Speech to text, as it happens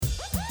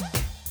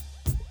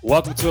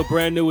Welcome to a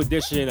brand new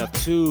edition of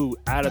 2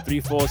 out of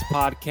 3 Falls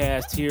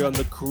podcast here on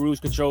the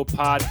Cruise Control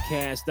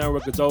Podcast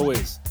Network. As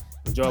always,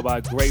 I'm joined by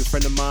a great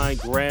friend of mine,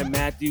 Graham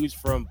Matthews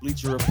from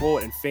Bleacher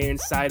Report and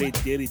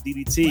Fansided Daily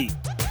DDT.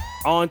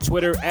 On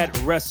Twitter at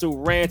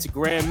WrestleRant,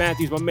 Graham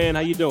Matthews, my man,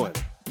 how you doing?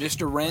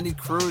 Mr. Randy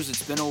Cruz,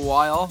 it's been a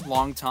while,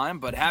 long time,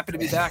 but happy to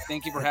be back.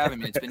 Thank you for having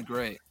me. It's been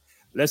great.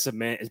 Listen,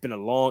 man, it's been a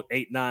long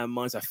 8-9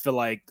 months. I feel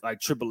like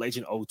Triple H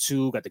in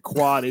 02 got the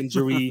quad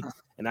injury,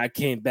 and I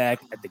came back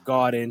at the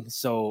Garden.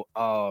 So,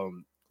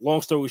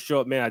 long story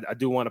short, man, I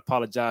do want to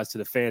apologize to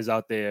the fans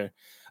out there.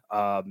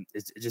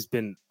 It's just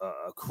been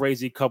a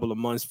crazy couple of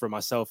months for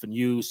myself and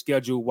you,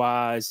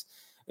 schedule-wise,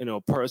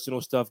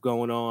 personal stuff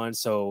going on.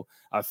 So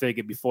I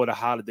figured before the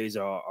holidays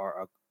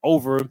are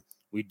over,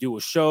 we do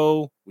a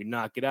show, we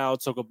knock it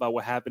out, talk about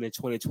what happened in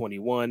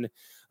 2021.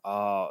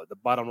 The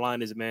bottom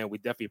line is, man, we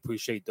definitely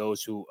appreciate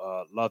those who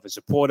love and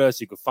support us.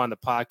 You can find the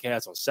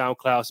podcast on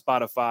SoundCloud,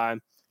 Spotify,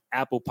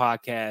 Apple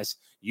Podcasts,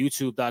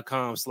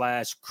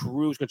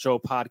 YouTube.com/Cruise Control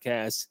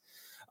Podcast.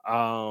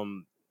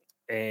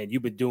 And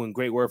you've been doing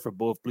great work for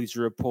both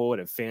Bleacher Report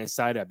and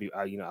Fansided.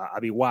 I'll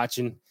be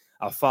watching.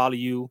 I'll follow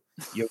you.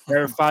 You're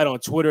verified on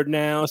Twitter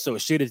now, so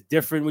shit is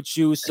different with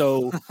you.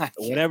 So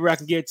whenever I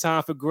can get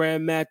time for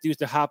Graham Matthews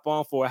to hop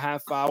on for a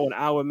half hour, an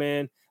hour,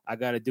 man, I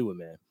got to do it,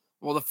 man.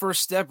 Well, the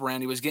first step,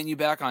 Randy, was getting you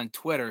back on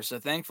Twitter. So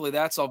thankfully,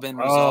 that's all been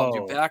resolved.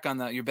 You're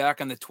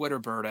back on the Twitter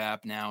Bird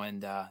app now,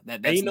 and that's.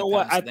 And you know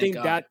what? I think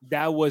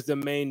that was the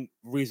main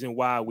reason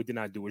why we did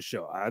not do a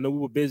show. I know we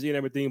were busy and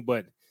everything,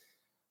 but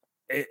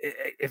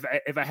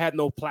if I had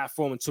no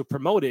platform to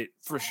promote it,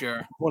 for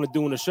sure, I want to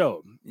doing a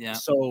show. Yeah.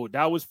 So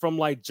that was from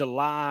like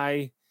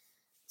July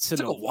to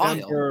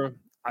November.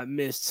 I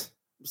missed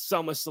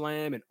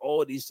SummerSlam and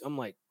all these. I'm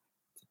like,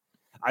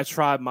 I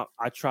tried my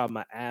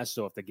ass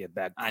off to get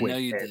back quick. I know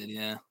you did,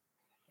 yeah.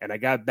 And I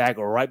got back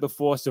right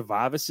before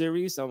Survivor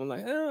Series. So I'm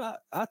like,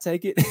 I'll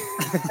take it.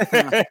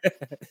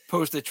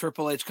 Posted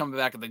Triple H coming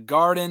back at the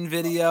Garden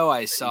video.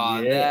 I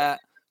saw that.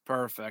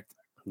 Perfect.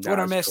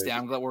 Twitter missed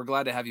you. We're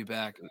glad to have you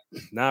back.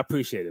 I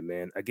appreciate it,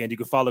 man. Again, you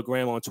can follow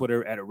Graham on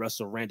Twitter at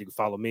WrestleRant. You can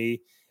follow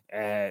me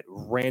at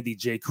Randy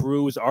J.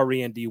 Cruz,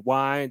 RENDY,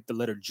 the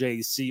letter J,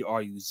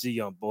 CRUZ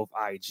on both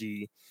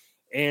IG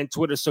and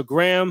Twitter. So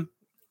Graham,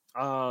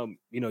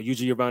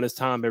 usually around this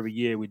time every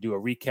year, we do a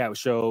recap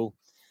show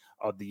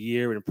of the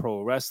year in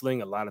pro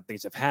wrestling. A lot of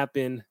things have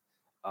happened,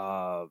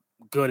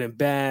 good and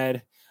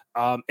bad.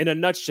 In a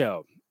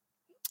nutshell,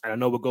 and I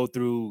know we'll go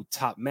through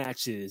top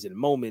matches and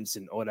moments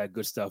and all that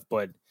good stuff,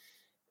 but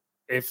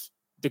if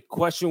the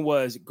question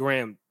was,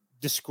 Graham,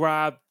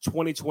 describe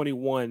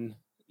 2021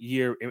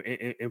 year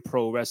in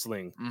pro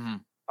wrestling,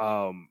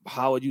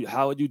 how would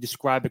you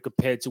describe it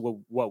compared to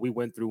what we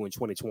went through in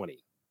 2020?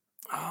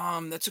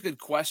 That's a good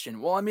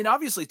question. Well, I mean,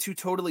 obviously 2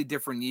 totally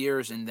different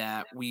years in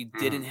that we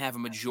didn't have a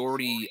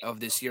majority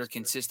of this year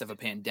consist of a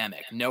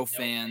pandemic. No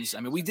fans. I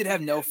mean, we did have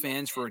no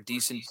fans for a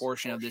decent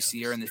portion of this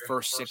year in the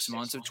first 6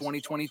 months of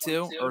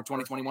 2022 or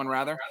 2021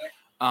 rather.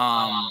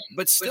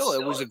 But still,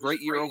 it was a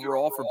great year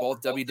overall for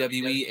both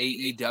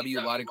WWE,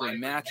 AEW, a lot of great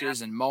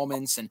matches and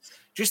moments, and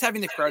just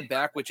having the crowd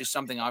back, which is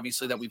something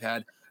obviously that we've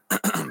had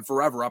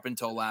forever up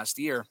until last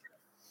year.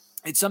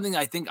 It's something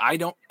I think I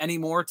don't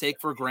anymore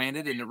take for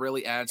granted, and it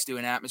really adds to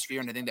an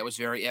atmosphere. And I think that was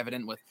very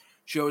evident with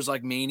shows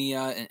like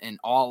Mania and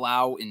All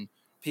Out and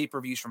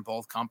pay-per-views from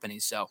both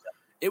companies. So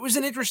it was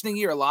an interesting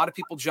year. A lot of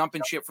people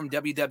jumping ship from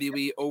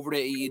WWE over to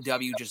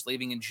AEW, just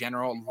leaving in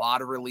general. A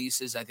lot of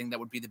releases. I think that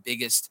would be the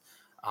biggest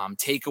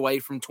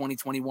takeaway from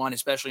 2021,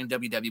 especially in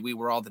WWE,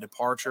 where all the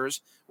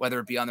departures, whether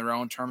it be on their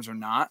own terms or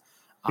not.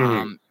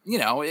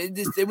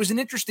 It was an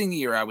interesting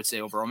year, I would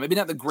say, overall. Maybe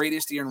not the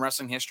greatest year in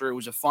wrestling history. It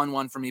was a fun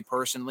one for me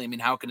personally. I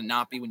mean, how could it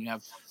not be when you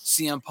have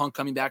CM Punk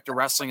coming back to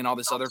wrestling and all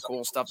this other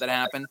cool stuff that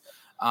happened?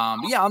 On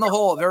the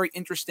whole, a very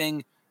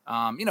interesting,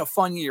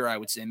 fun year, I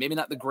would say. Maybe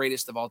not the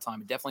greatest of all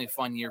time, but definitely a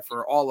fun year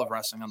for all of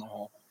wrestling on the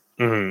whole.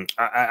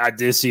 I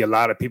did see a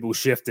lot of people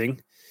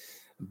shifting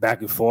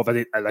back and forth. I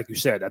think, like you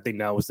said, I think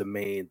that was the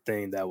main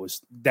thing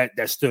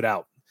that stood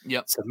out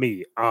to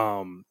me.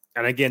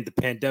 And again, the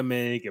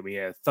pandemic, and we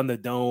had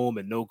Thunderdome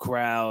and no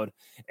crowd,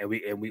 and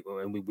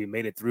we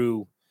made it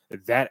through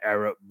that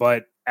era.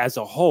 But as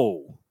a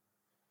whole,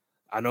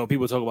 I know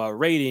people talk about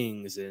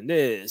ratings and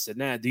this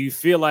and that. Do you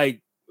feel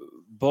like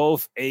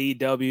both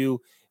AEW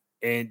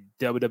and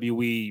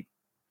WWE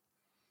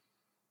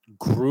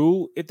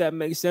grew, if that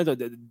makes sense, or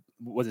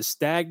was it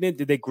stagnant?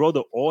 Did they grow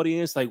the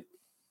audience? Like,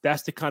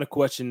 that's the kind of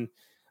question,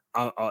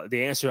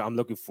 the answer I'm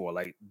looking for.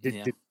 Like,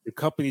 did the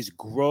companies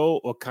grow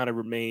or kind of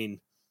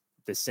remain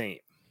the same?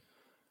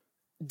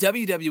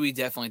 WWE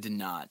definitely did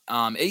not.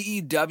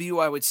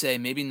 AEW, I would say,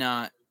 maybe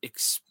not.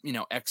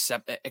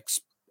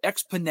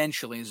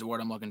 Exponentially is the word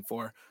I'm looking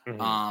for.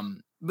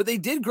 But they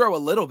did grow a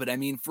little bit. I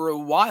mean, for a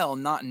while,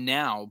 not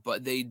now,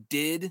 but they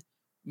did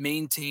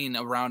maintain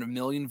around 1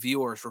 million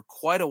viewers for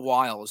quite a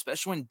while,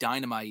 especially when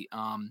Dynamite.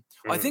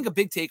 I think a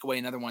big takeaway,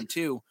 another one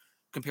too,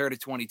 compared to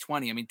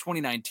 2020. I mean,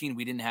 2019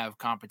 we didn't have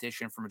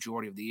competition for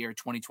majority of the year.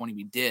 2020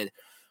 we did.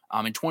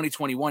 In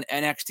 2021,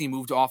 NXT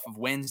moved off of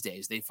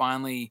Wednesdays. They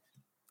finally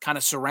kind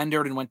of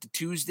surrendered and went to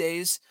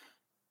Tuesdays.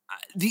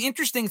 The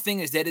interesting thing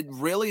is that it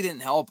really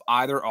didn't help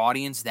either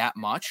audience that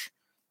much.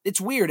 It's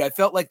weird. I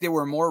felt like there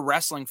were more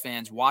wrestling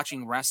fans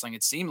watching wrestling,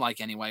 it seemed like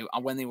anyway,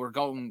 when they were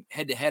going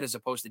head-to-head as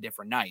opposed to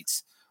different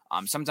nights.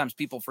 Sometimes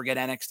people forget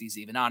NXT's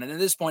even on. And at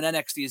this point,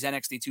 NXT is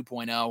NXT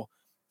 2.0.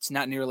 It's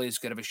not nearly as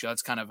good of a show.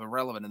 It's kind of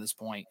irrelevant at this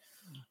point.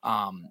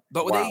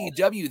 But with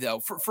AEW,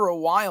 though, for a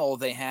while,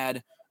 they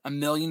had 1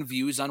 million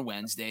views on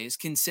Wednesdays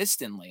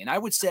consistently. And I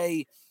would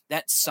say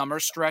that summer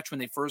stretch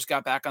when they first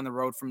got back on the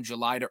road from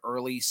July to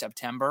early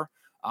September,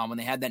 when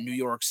they had that New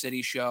York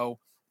City show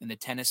in the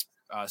tennis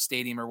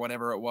stadium or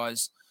whatever it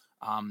was,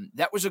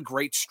 that was a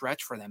great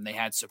stretch for them. They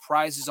had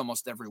surprises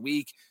almost every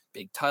week,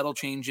 big title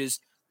changes.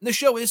 And the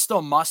show is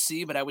still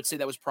must-see, but I would say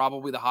that was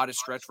probably the hottest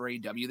stretch for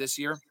AEW this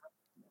year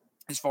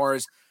as far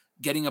as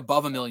getting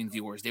above 1 million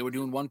viewers. They were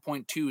doing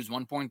 1.2s,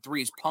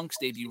 1.3s. Punk's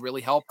debut really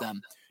helped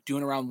them,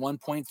 doing around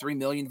 1.3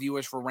 million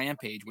viewers for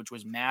Rampage, which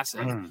was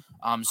massive,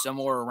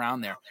 somewhere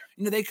around there.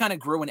 They kind of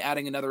grew in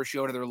adding another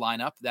show to their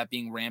lineup, that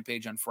being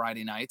Rampage on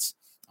Friday nights.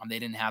 They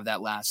didn't have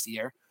that last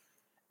year.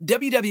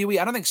 WWE,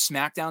 I don't think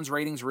SmackDown's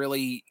ratings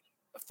really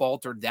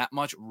faltered that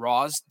much.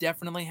 Raw's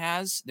definitely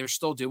has. They're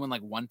still doing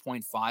like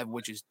 1.5,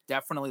 which is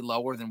definitely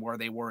lower than where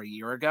they were a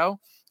year ago,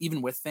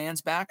 even with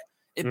fans back.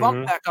 It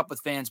bumped back up with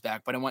fans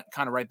back, but it went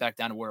kind of right back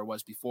down to where it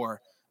was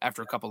before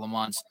after a couple of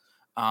months.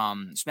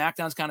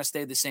 SmackDown's kind of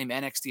stayed the same.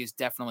 NXT has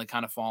definitely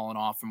kind of fallen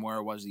off from where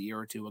it was a year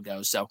or two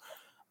ago. So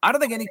I don't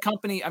think any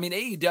company,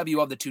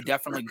 AEW of the two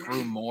definitely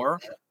grew more,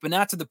 but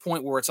not to the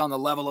point where it's on the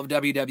level of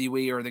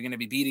WWE or they're going to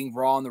be beating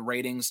Raw in the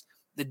ratings.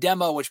 The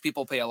demo, which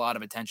people pay a lot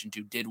of attention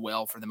to, did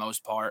well for the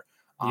most part.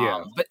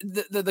 But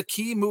the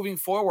key moving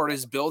forward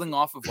is building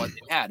off of what they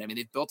had.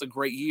 They've built a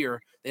great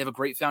year. They have a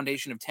great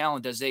foundation of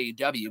talent as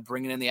AEW,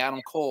 bringing in the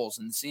Adam Coles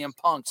and the CM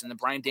Punks and the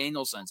Bryan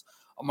Danielsons,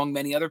 among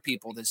many other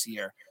people this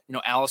year.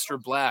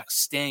 Aleister Black,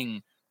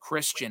 Sting,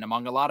 Christian,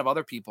 among a lot of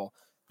other people.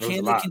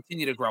 Can they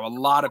continue to grow? A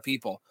lot of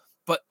people.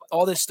 But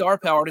all this star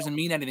power doesn't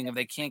mean anything if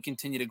they can't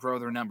continue to grow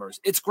their numbers.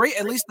 It's great,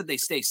 at least, that they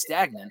stay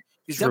stagnant,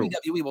 because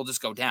WWE will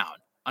just go down.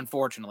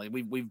 Unfortunately,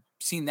 we've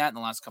seen that in the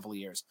last couple of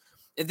years.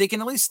 If they can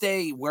at least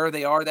stay where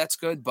they are, that's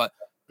good. But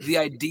the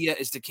idea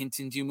is to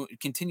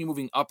continue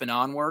moving up and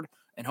onward,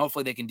 and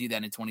hopefully they can do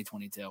that in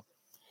 2022.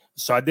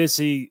 So I did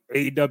see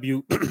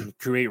AEW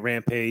create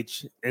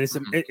Rampage, and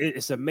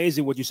it's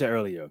amazing what you said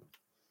earlier,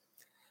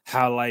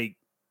 how like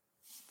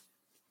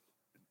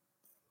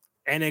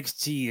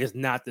NXT is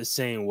not the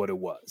same what it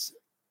was.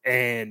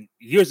 And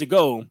years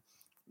ago,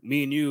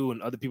 me and you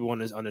and other people on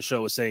the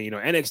show were saying,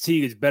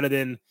 NXT is better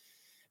than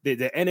the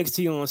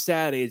NXT on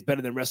Saturday is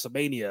better than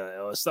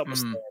WrestleMania or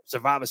SummerSlam,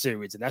 Survivor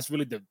Series, and that's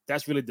really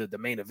the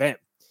main event.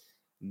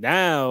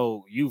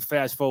 Now you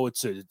fast forward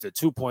to the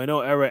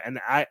 2.0 era, and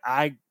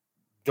I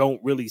don't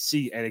really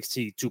see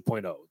NXT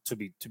 2.0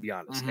 to be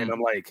honest. And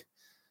I'm like,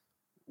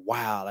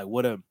 wow, like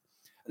what I'm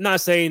not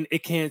saying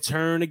it can't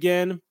turn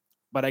again,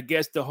 but I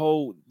guess the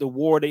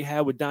war they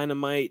had with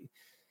Dynamite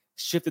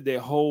shifted their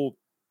whole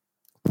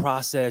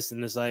process,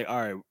 and it's like,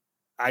 all right,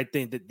 I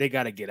think that they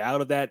got to get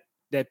out of that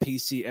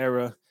PC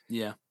era.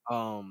 Yeah.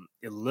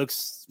 It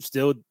looks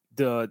still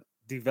the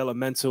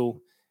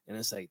developmental, and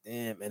it's like,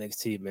 damn,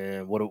 NXT,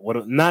 man,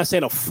 what not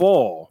saying a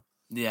fall.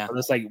 Yeah. But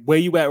it's like where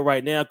you at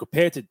right now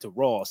compared to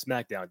Raw,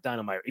 SmackDown,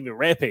 Dynamite, even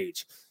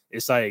Rampage.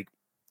 It's like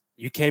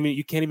you can't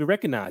even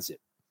recognize it.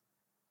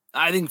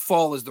 I think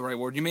fall is the right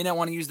word. You may not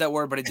want to use that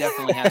word, but it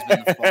definitely has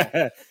been the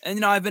fall.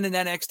 And, I've been an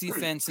NXT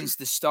fan since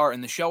the start,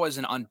 and the show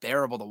isn't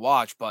unbearable to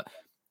watch, but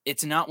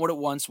it's not what it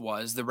once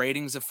was. The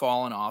ratings have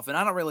fallen off, and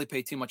I don't really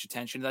pay too much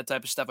attention to that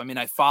type of stuff.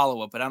 I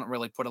follow it, but I don't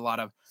really put a lot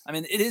of –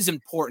 it is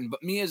important,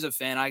 but me as a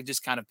fan, I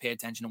just kind of pay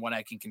attention to what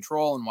I can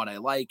control and what I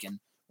like and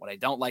what I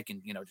don't like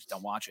and, just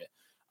don't watch it.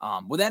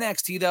 With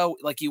NXT, though,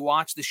 like you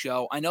watch the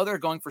show, I know they're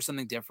going for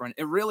something different.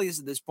 It really is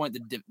at this point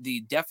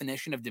the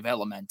definition of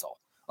developmental.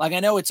 Like,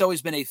 I know it's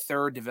always been a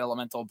third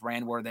developmental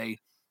brand where they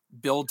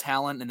build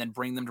talent and then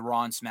bring them to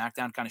Raw and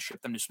SmackDown, kind of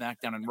ship them to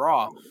SmackDown and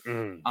Raw.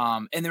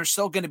 And they're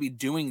still going to be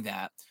doing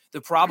that. The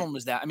problem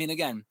is that,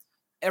 again,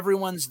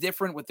 everyone's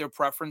different with their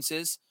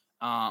preferences,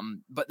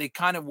 but they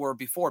kind of were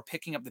before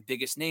picking up the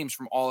biggest names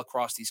from all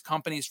across these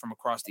companies, from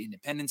across the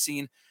independent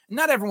scene.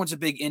 Not everyone's a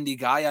big indie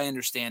guy. I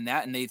understand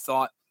that. And they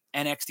thought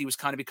NXT was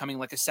kind of becoming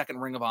like a second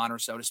Ring of Honor,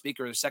 so to speak,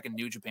 or a second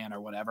New Japan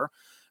or whatever.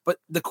 But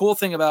the cool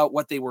thing about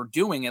what they were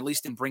doing, at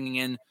least in bringing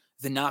in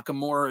the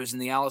Nakamura's and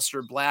the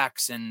Aleister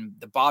Blacks and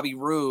the Bobby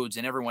Roodes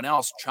and everyone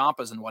else,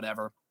 Ciampas and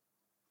whatever,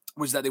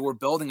 was that they were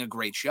building a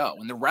great show,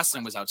 and the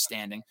wrestling was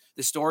outstanding.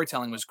 The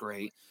storytelling was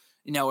great.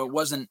 It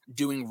wasn't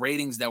doing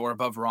ratings that were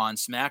above Raw and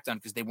SmackDown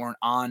because they weren't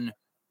on,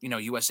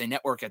 USA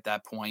Network at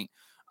that point.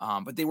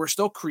 But they were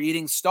still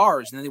creating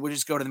stars, and then they would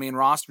just go to the main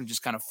roster and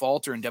just kind of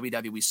falter. And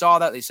WWE saw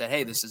that. They said,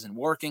 hey, this isn't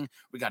working.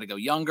 We got to go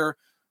younger.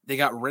 They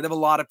got rid of a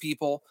lot of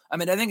people. I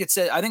think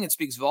it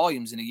speaks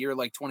volumes in a year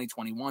like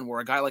 2021,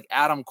 where a guy like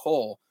Adam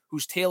Cole,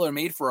 who's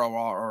tailor-made for a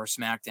Raw or a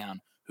SmackDown,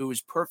 who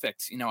is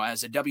perfect,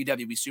 as a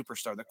WWE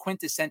superstar, the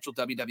quintessential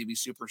WWE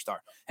superstar,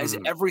 has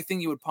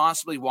everything you would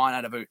possibly want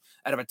out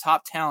of a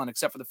top talent,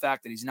 except for the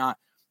fact that he's not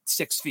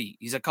 6 feet.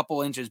 He's a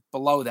couple inches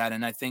below that.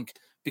 And I think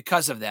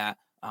because of that,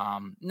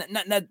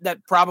 that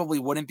probably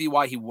wouldn't be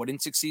why he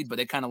wouldn't succeed, but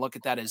they kind of look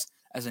at that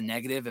as a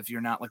negative if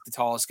you're not like the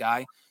tallest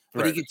guy.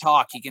 But He can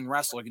talk, he can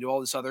wrestle, he can do all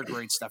this other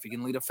great stuff. He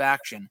can lead a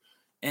faction.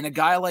 And a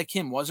guy like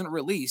him wasn't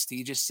released.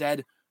 He just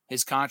said,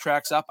 his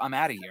contract's up, I'm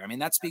out of here. I mean,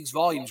 that speaks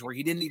volumes where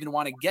he didn't even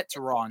want to get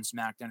to Raw and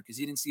SmackDown because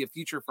he didn't see a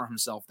future for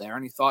himself there.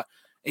 And he thought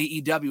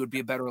AEW would be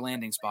a better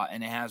landing spot,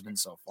 and it has been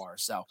so far.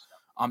 So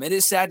it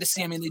is sad to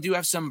see. I mean, they do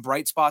have some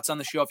bright spots on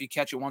the show if you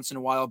catch it once in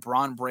a while.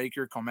 Braun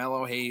Breaker,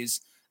 Carmelo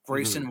Hayes,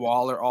 Grayson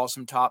Waller, all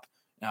some top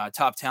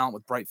talent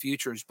with bright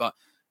futures. But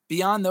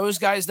beyond those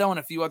guys, though, and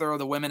a few other of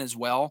the women as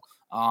well,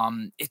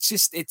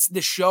 it's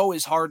the show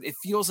is hard. It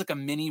feels like a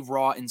mini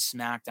Raw and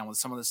SmackDown with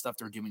some of the stuff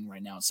they're doing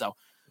right now. So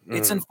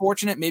it's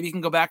unfortunate. Maybe you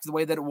can go back to the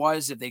way that it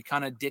was if they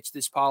kind of ditch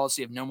this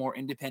policy of no more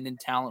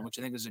independent talent, which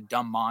I think is a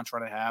dumb mantra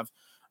to have.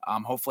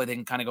 Hopefully they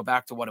can kind of go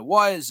back to what it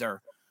was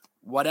or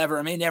whatever.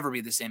 It may never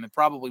be the same. It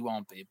probably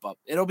won't be, but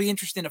it'll be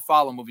interesting to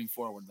follow moving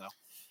forward, though.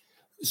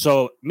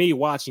 So me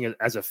watching it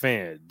as a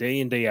fan, day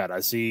in, day out, I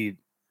see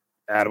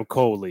Adam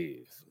Cole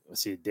leave. I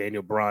see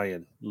Daniel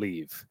Bryan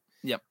leave.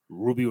 Yep.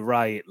 Ruby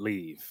Riott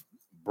leave.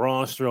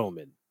 Braun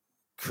Strowman,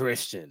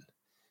 Christian,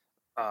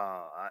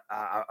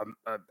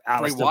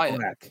 Aleister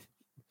Black,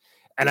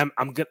 and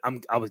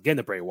I was getting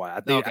to Bray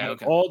Wyatt. I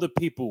think all the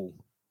people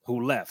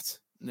who left,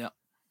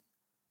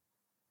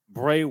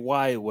 Bray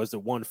Wyatt was the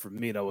one for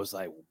me that was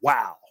like,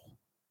 wow.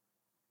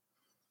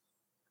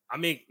 I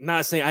mean,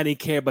 not saying I didn't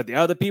care about the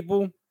other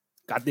people.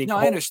 I think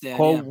I understand.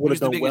 Cole would have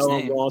done well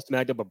on Raw,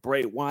 SmackDown, but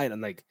Bray Wyatt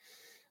and like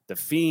the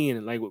Fiend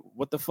and like,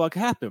 what the fuck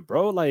happened,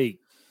 bro? Like,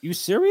 you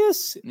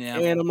serious? Yeah.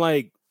 And I'm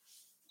like,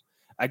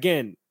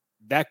 again,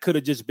 that could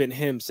have just been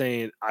him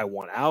saying, I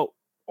want out,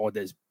 or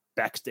there's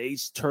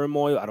backstage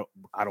turmoil.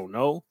 I don't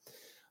know.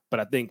 But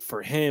I think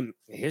for him,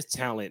 his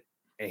talent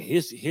and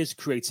his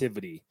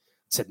creativity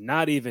to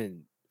not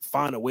even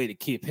find a way to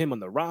keep him on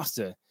the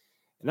roster.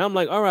 And I'm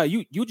like, all right,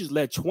 you just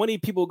let 20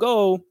 people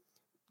go.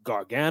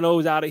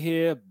 Gargano's out of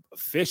here.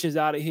 Fish is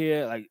out of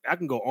here. Like, I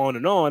can go on.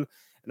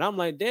 And I'm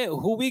like, damn,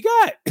 who we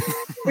got?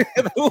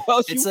 Who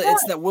else it's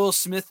that Will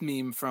Smith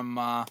meme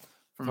from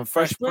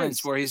Fresh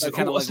Prince, where he's like,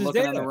 kind of like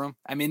looking in the room.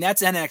 I mean,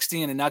 that's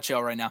NXT in a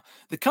nutshell right now.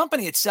 The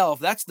company itself,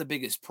 that's the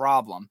biggest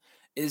problem,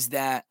 is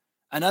that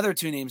another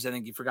two names I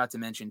think you forgot to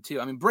mention too.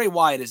 I mean, Bray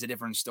Wyatt is a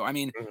different story. I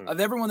mean, of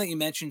everyone that you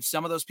mentioned,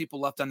 some of those people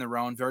left on their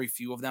own, very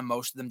few of them.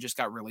 Most of them just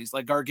got released.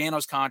 Like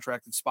Gargano's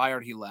contract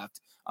expired, he left.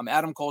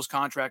 Adam Cole's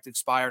contract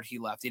expired, he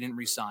left. He didn't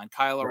resign.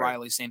 Kyle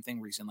O'Reilly, same thing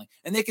recently.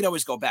 And they could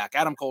always go back.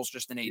 Adam Cole's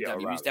just an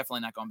AEW. He's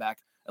definitely not going back,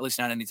 at least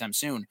not anytime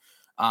soon.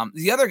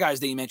 The other guys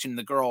that you mentioned,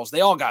 the girls,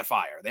 they all got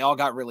fired. They all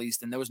got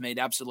released, and those made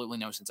absolutely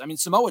no sense. I mean,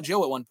 Samoa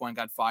Joe at one point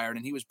got fired,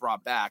 and he was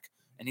brought back,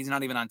 and he's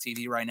not even on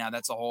TV right now.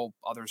 That's a whole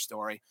other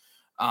story.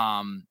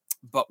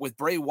 But with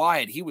Bray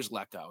Wyatt, he was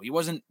let go. He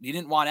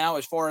didn't want out,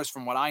 as far as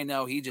from what I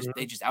know. They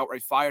just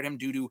outright fired him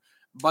due to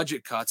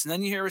budget cuts. And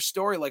then you hear a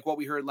story like what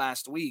we heard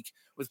last week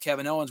with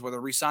Kevin Owens, where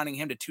they're re-signing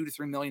him to $2 to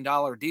 $3 million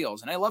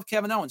deals. And I love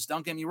Kevin Owens.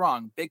 Don't get me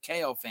wrong. Big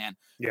KO fan.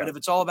 Yeah. But if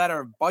it's all about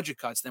our budget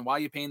cuts, then why are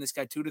you paying this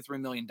guy $2 to $3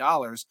 million,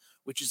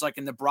 which is like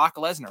in the Brock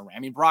Lesnar range? I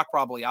mean, Brock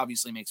probably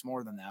obviously makes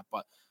more than that,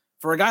 but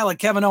for a guy like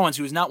Kevin Owens,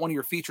 who is not one of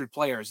your featured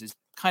players, is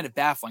kind of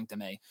baffling to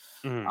me.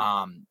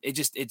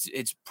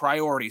 It's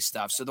priority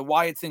stuff. So the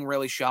Wyatt thing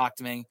really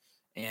shocked me.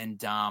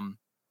 And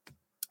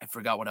I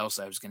forgot what else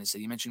I was going to say.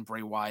 You mentioned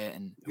Bray Wyatt,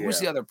 and who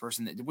was the other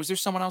person? Was there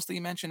someone else that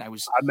you mentioned? I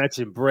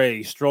mentioned Bray,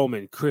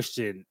 Strowman,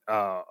 Christian,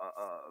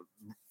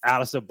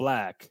 Aleister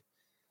Black,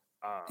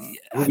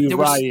 Ruby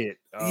Riott.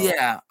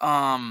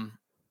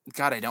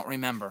 God, I don't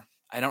remember.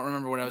 What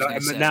I was going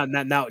to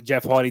say. Now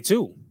Jeff Hardy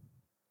too.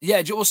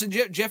 Yeah, well, so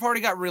Jeff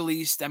Hardy got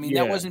released. I mean,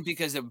 that wasn't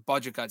because of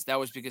budget cuts. That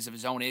was because of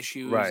his own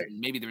issues. Right. And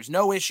maybe there was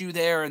no issue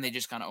there, and they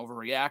just kind of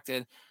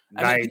overreacted.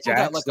 Nia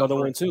Jax, the other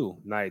one too.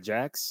 Nia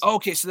Jax.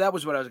 Okay, so that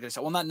was what I was going to say.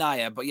 Well, not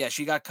Nia, but yeah,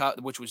 she got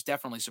cut, which was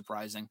definitely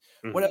surprising.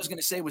 What I was going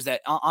to say was that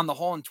on the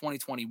whole in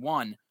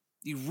 2021,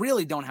 you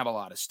really don't have a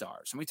lot of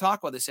stars. And we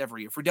talk about this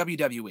every year. For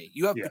WWE,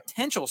 you have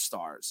potential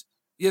stars.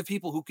 You have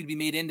people who could be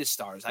made into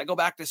stars. I go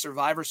back to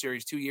Survivor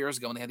Series 2 years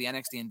ago, and they had the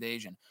NXT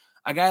Invasion.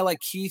 A guy like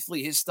Keith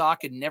Lee, his stock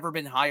had never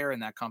been higher in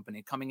that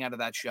company coming out of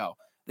that show.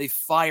 They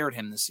fired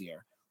him this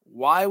year.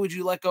 Why would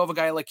you let go of a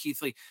guy like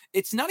Keith Lee?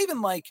 It's not even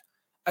like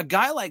a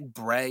guy like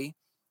Bray.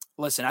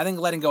 Listen, I think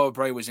letting go of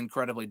Bray was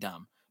incredibly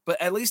dumb.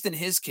 But at least in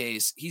his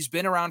case, he's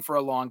been around for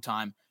a long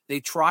time. They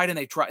tried and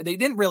they tried. They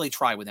didn't really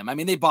try with him. I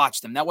mean, they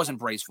botched him. That wasn't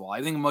Bray's fault.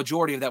 I think a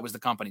majority of that was the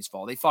company's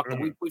fault. They fucked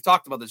him. We've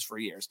talked about this for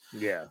years.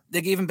 Yeah.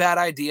 They gave him bad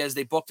ideas.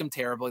 They booked him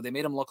terribly. They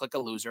made him look like a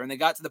loser. And they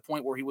got to the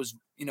point where he was,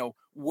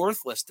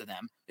 worthless to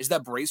them. Is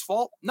that Bray's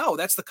fault? No,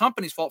 that's the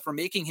company's fault for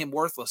making him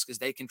worthless because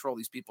they control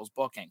these people's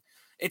booking.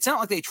 It's not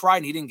like they tried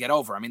and he didn't get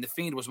over. I mean, The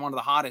Fiend was one of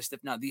the hottest,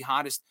 if not the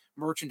hottest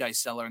merchandise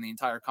seller in the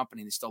entire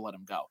company. They still let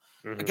him go.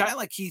 A guy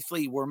like Keith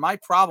Lee, where my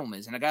problem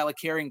is, and a guy like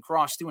Karrion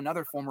Kross, too,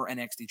 another former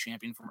NXT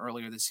champion from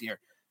earlier this year,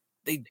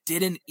 they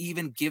didn't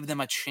even give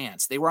them a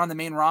chance. They were on the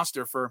main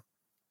roster for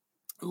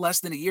less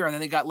than a year, and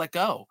then they got let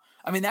go.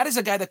 I mean, that is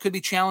a guy that could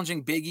be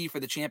challenging Big E for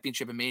the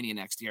championship in Mania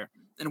next year,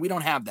 and we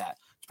don't have that.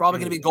 It's probably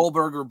going to be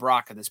Goldberg or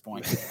Brock at this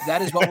point.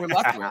 That is what we're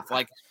left with.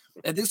 Like,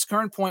 at this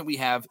current point, we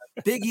have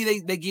Big E.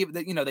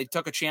 They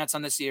took a chance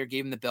on this year,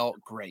 gave him the belt.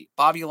 Great.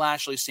 Bobby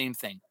Lashley, same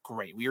thing.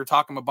 Great. We were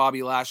talking about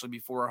Bobby Lashley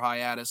before our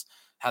hiatus,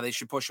 how they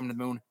should push him to the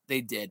moon.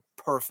 They did.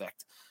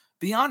 Perfect.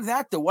 Beyond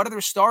that, though, what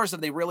other stars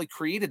have they really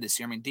created this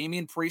year? I mean,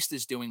 Damian Priest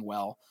is doing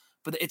well,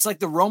 but it's like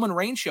the Roman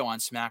Reigns show on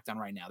SmackDown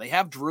right now. They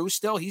have Drew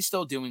still. He's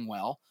still doing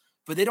well,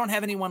 but they don't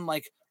have anyone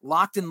like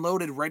locked and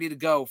loaded, ready to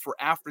go for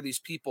after these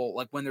people,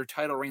 like when their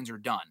title reigns are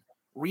done.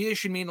 Rhea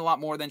should mean a lot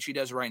more than she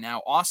does right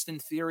now. Austin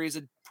Theory is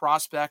a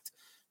prospect.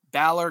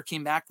 Balor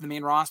came back to the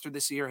main roster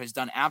this year, has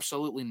done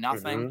absolutely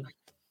nothing.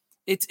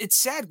 It's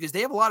sad because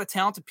they have a lot of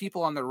talented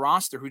people on their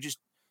roster who just,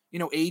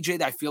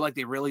 AJ, I feel like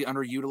they really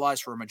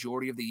underutilized for a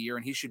majority of the year,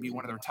 and he should be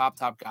one of their top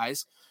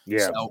guys.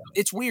 Yeah. So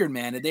it's weird,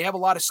 man. They have a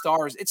lot of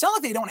stars. It's not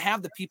like they don't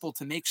have the people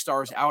to make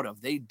stars out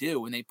of. They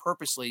do, and they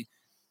purposely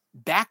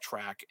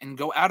backtrack and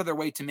go out of their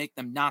way to make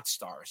them not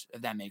stars,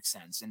 if that makes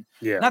sense. And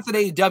not that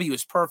AEW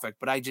is perfect,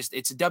 but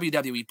it's a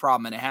WWE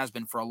problem, and it has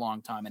been for a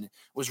long time, and it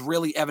was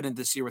really evident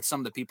this year with some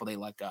of the people they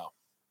let go.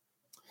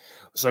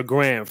 So,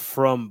 Graham,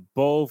 from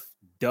both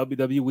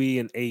WWE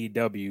and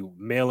AEW,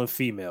 male and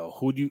female,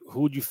 who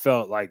you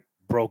felt like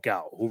broke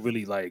out? Who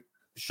really like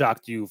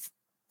shocked you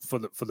for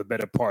the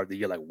better part of the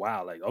year? Like,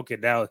 wow, like, okay,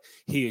 now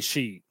he or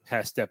she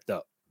has stepped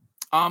up.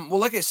 Well,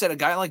 like I said, a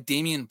guy like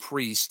Damian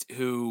Priest,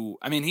 who,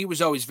 I mean, he was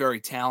always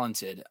very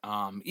talented.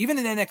 Even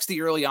in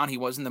NXT early on, he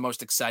wasn't the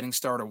most exciting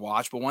star to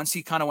watch, but once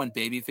he kind of went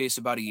babyface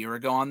about a year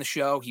ago on the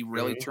show, he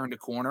really turned a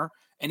corner,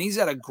 and he's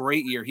had a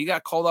great year. He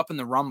got called up in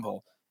the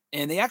Rumble,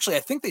 and I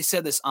think they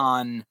said this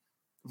on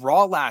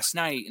Raw last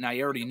night, and I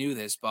already knew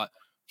this, but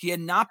he has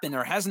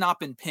not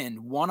been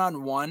pinned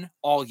one-on-one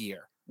all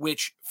year,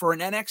 which for an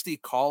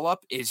NXT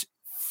call-up is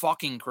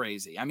fucking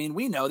crazy. I mean,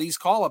 we know these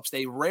call-ups,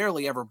 they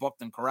rarely ever book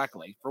them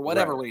correctly for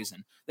whatever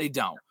reason. They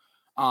don't.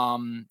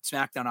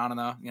 SmackDown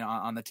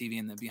on the TV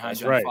and the behind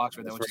Johnny Fox,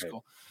 which is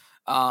cool.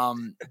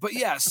 But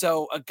yeah,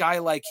 so a guy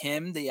like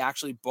him, they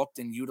actually booked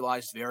and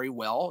utilized very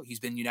well. He's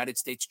been United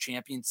States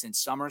champion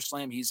since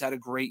SummerSlam. He's had a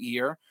great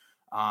year.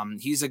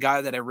 He's a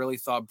guy that I really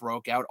thought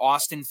broke out.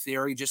 Austin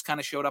Theory just kind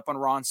of showed up on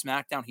Raw and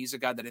SmackDown. He's a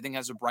guy that I think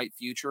has a bright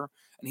future,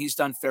 and he's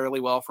done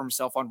fairly well for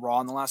himself on Raw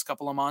in the last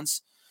couple of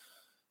months.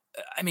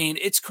 I mean,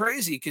 it's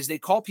crazy because they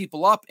call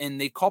people up and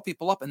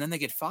then they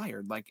get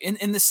fired. Like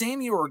in the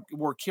same year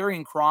where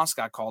Karrion Kross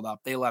got called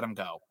up, they let him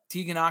go.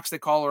 Tegan Nox, they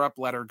call her up,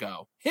 let her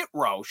go. Hit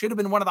Row should have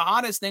been one of the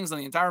hottest things on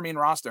the entire main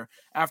roster.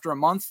 After a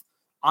month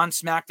on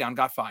SmackDown,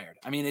 got fired.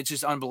 I mean, it's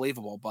just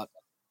unbelievable. But,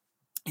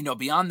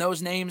 beyond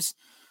those names,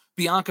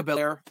 Bianca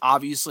Belair,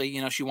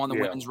 obviously, she won the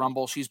Women's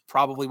Rumble. She's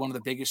probably one of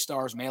the biggest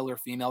stars, male or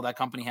female, that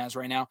company has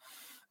right now.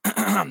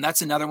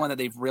 That's another one that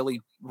they've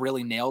really,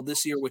 really nailed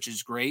this year, which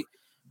is great.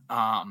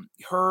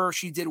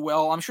 She did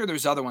well. I'm sure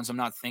there's other ones I'm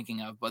not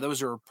thinking of, but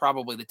those are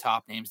probably the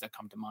top names that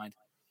come to mind.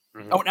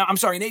 Oh, now I'm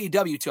sorry. In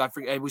AEW too,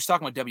 I was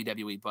talking about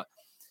WWE, but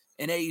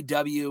in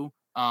AEW,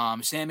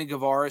 Sammy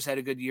Guevara's had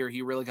a good year.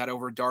 He really got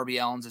over. Darby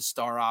Allin's a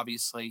star,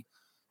 obviously.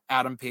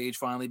 Adam Page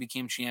finally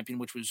became champion,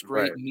 which was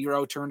great.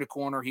 Miro turned a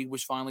corner. He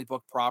was finally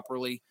booked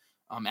properly.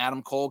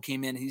 Adam Cole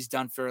came in. He's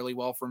done fairly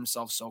well for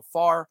himself so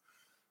far.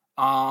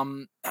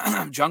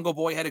 Jungle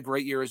Boy had a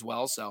great year as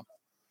well. So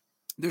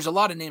there's a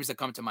lot of names that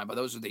come to mind, but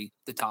those are the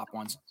top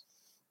ones.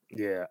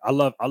 Yeah, I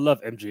love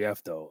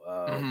MJF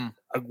though.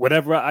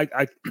 Whenever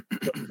I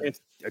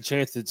a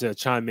chance to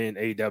chime in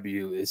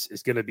AEW,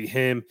 it's gonna be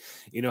him.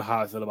 You know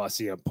how I feel about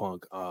CM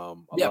Punk. I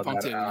love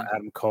Punk too,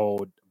 Adam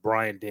Cole,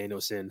 Bryan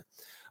Danielson.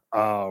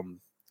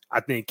 I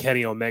think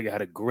Kenny Omega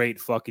had a great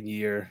fucking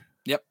year.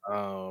 Yep.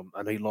 I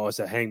know he lost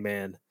to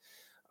Hangman.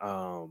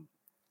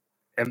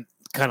 And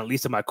kind of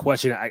leads to my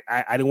question.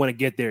 I didn't want to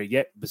get there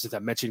yet, but since I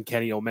mentioned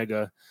Kenny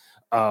Omega,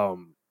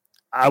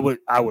 I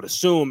would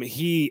assume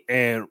he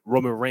and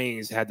Roman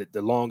Reigns had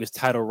the longest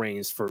title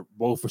reigns for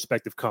both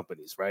respective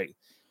companies, right?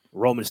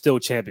 Roman's still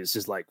champion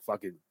since like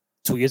fucking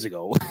 2 years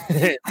ago.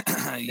 And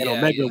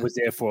Omega was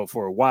there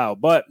for a while,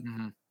 but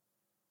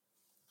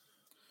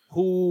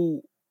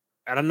who?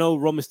 And I know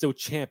Roman's still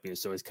champion,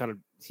 so it's kind of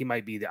he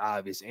might be the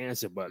obvious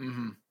answer, but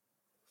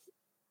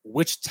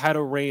which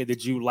title reign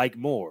did you like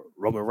more,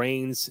 Roman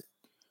Reigns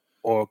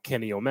or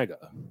Kenny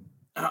Omega?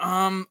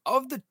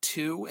 Of the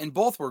two, and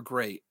both were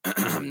great.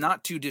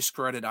 Not to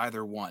discredit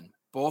either one.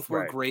 Both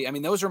were Right. great. I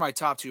mean, those are my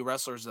top 2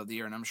 wrestlers of the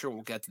year, and I'm sure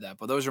we'll get to that,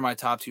 but those are my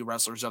top 2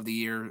 wrestlers of the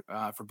year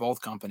for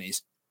both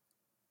companies.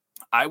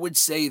 I would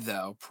say,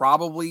 though,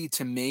 probably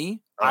to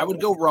me, I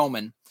would go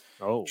Roman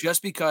Oh,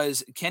 just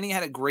because Kenny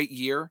had a great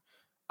year.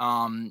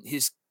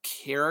 His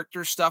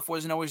character stuff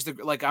wasn't always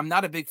I'm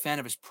not a big fan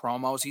of his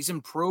promos. He's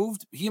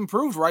improved. He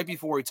improved right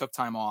before he took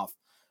time off.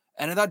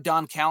 And I thought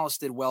Don Callis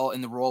did well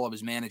in the role of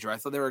his manager. I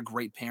thought they were a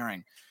great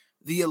pairing.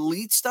 The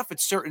Elite stuff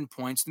at certain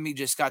points to me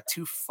just got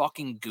too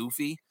fucking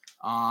goofy.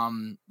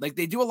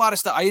 They do a lot of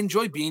stuff. I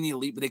enjoy being the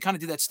Elite, but they kind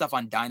of do that stuff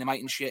on Dynamite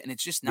and shit, and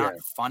it's just not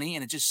funny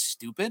and it's just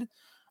stupid.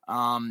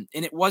 And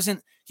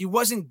he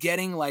wasn't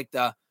getting like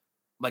the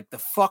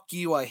fuck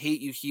you, I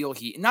hate you heel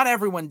heat. Not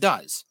everyone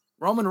does.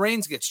 Roman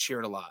Reigns gets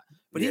cheered a lot,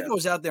 but he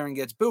goes out there and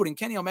gets booed, and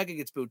Kenny Omega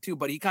gets booed too,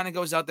 but he kind of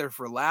goes out there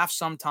for laughs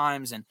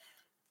sometimes. And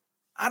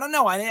I don't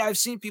know. I've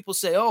seen people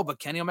say, oh, but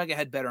Kenny Omega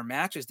had better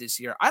matches this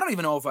year. I don't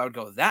even know if I would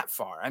go that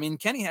far. I mean,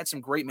 Kenny had some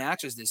great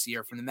matches this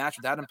year, from the match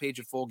with Adam Page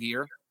at Full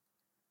Gear.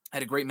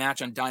 Had a great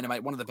match on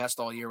Dynamite, one of the best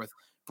all year, with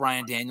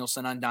Bryan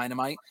Danielson on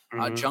Dynamite.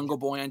 Jungle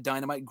Boy on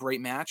Dynamite,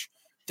 great match.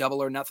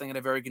 Double or Nothing had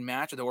a very good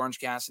match with Orange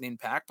Cassidy and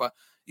Pac. But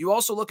you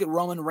also look at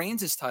Roman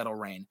Reigns' title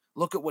reign.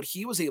 Look at what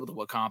he was able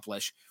to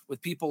accomplish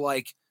with people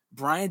like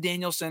Bryan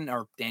Danielson,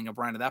 or Daniel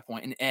Bryan at that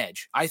point, and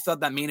Edge. I thought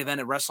that main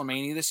event at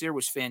WrestleMania this year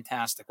was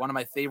fantastic. One of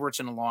my favorites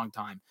in a long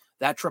time.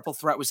 That triple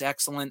threat was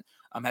excellent.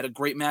 Had a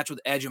great match with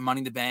Edge and Money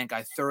in the Bank.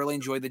 I thoroughly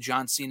enjoyed the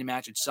John Cena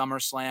match at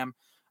SummerSlam.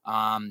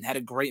 Had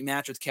a great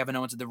match with Kevin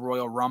Owens at the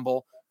Royal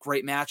Rumble.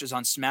 Great matches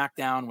on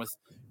SmackDown with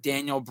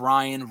Daniel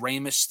Bryan, Rey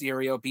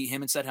Mysterio, beat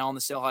him and Seth Hell in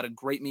the Cell. Had a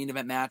great main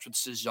event match with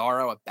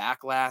Cesaro at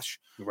Backlash.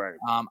 right.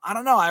 I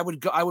don't know. I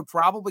would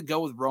probably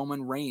go with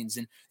Roman Reigns,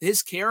 and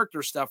his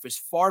character stuff is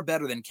far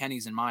better than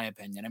Kenny's, in my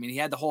opinion. I mean, he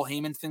had the whole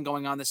Heyman thing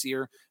going on this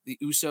year. The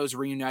Usos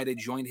reunited,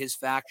 joined his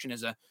faction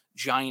as a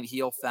giant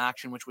heel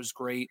faction, which was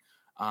great.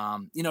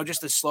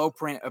 Just a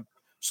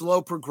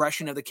slow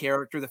progression of the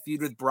character. The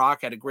feud with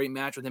Brock, had a great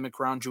match with him at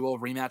Crown Jewel,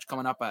 rematch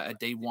coming up at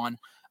day 1.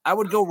 I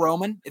would go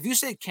Roman. If you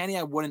say Kenny,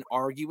 I wouldn't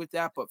argue with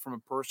that, but from a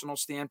personal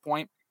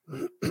standpoint,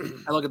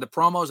 I look at the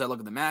promos, I look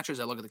at the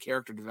matches, I look at the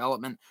character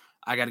development.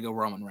 I got to go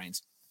Roman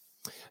Reigns.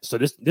 So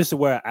this is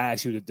where I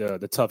ask you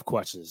the tough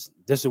questions.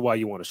 This is why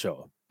you want to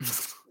show up.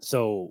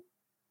 So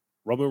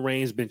Roman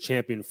Reigns been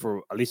champion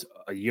for at least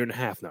a year and a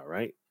half now,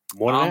 right?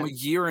 More than that? A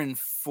year and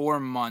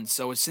 4 months.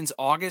 So it's since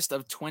August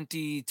of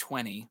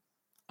 2020.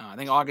 I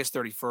think August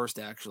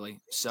 31st, actually.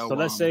 So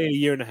let's say a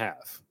year and a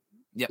half.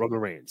 Yep. Roman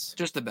Reigns.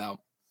 Just about.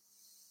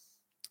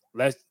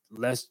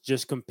 Let's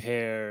just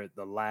compare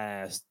the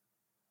last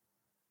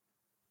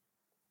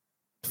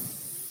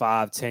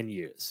 5-10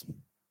 years.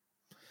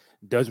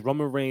 Does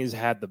Roman Reigns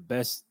have the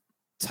best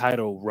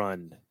title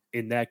run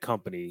in that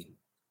company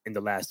in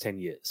the last 10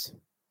 years?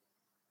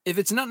 If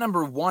it's not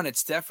number 1,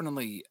 it's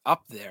definitely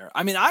up there.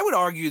 I mean, I would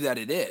argue that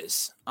it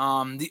is.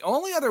 The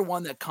only other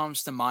one that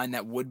comes to mind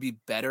that would be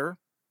better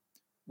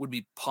would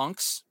be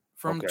Punk's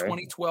from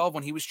 2012,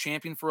 when he was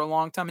champion for a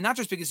long time. And not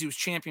just because he was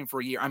champion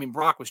for a year. I mean,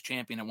 Brock was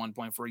champion at one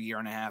point for a year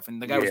and a half,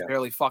 and the guy was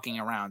barely fucking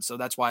around. So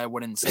that's why I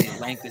wouldn't say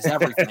length is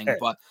everything.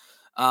 But,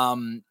 I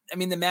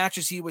mean, the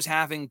matches he was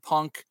having,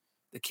 Punk,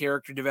 the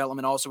character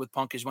development also with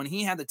Punk, is when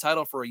he had the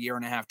title for a year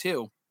and a half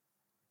too,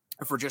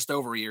 or for just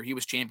over a year. He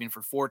was champion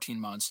for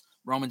 14 months.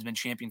 Roman's been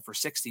champion for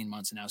 16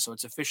 months now, so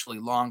it's officially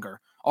longer.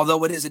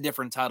 Although it is a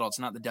different title. It's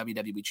not the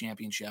WWE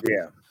Championship.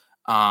 Yeah.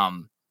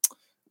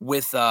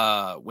 With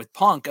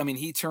Punk, I mean,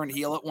 he turned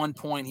heel at one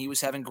point. He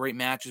was having great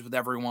matches with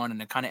everyone,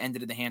 and it kind of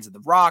ended in the hands of The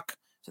Rock.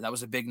 So that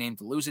was a big name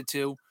to lose it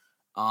to.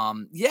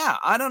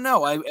 I don't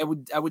know.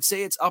 I would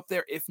say it's up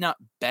there, if not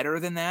better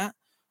than that.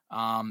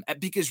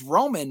 Because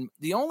Roman,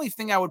 the only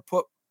thing I would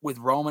put with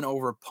Roman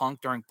over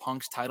Punk during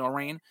Punk's title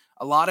reign,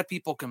 a lot of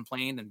people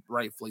complained, and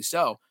rightfully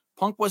so.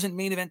 Punk wasn't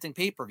main eventing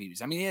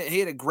pay-per-views. I mean, he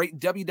had a great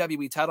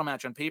WWE title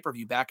match on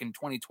pay-per-view back in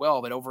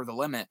 2012 at Over the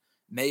Limit,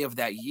 May of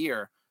that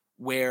year,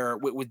 where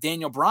with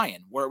Daniel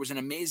Bryan, where it was an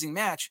amazing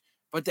match.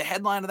 But the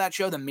headline of that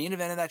show, the main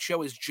event of that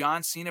show, is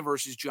John Cena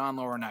versus John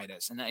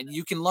Laurinaitis. And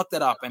you can look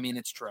that up. I mean,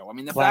 it's true. I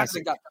mean, the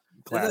classic. fact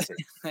Classic.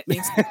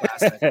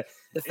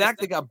 the fact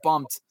that got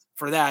bumped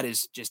for that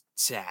is just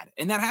sad.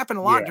 And that happened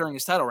a lot during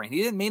his title reign.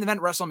 He didn't main event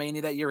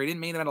WrestleMania that year. He didn't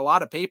main event a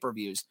lot of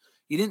pay-per-views.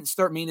 He didn't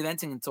start main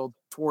eventing until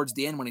towards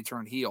the end when he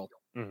turned heel.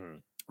 Mm-hmm.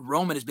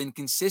 Roman has been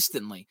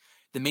consistently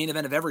the main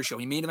event of every show.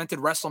 He main evented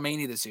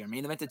WrestleMania this year,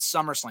 main evented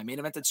SummerSlam, main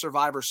evented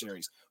Survivor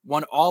Series,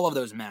 won all of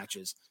those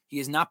matches. He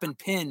has not been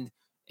pinned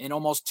in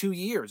almost 2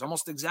 years,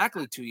 almost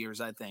exactly 2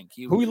 years, I think.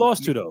 Who he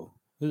lost to, though?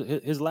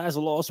 His last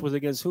loss was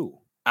against who?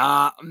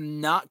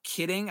 I'm not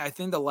kidding. I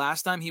think the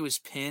last time he was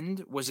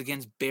pinned was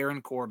against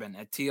Baron Corbin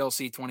at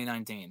TLC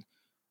 2019.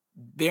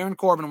 Baron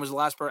Corbin was the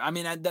last person. I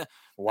mean,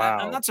 wow.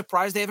 I'm not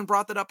surprised they haven't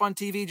brought that up on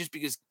TV, just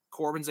because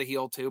Corbin's a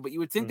heel too. But you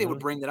would think they would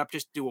bring that up,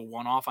 just do a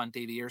one-off on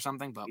TV or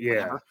something. But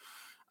whatever.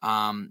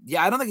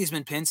 I don't think he's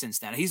been pinned since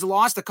then. He's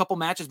lost a couple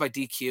matches by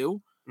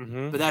DQ,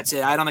 but that's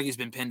it. I don't think he's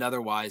been pinned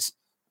otherwise.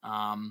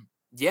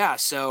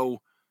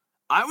 So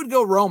I would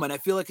go Roman. I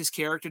feel like his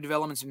character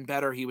development's been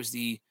better. He was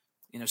the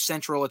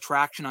central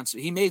attraction on.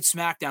 He made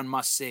SmackDown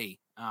must see.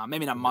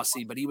 Maybe not must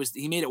see, but he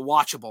made it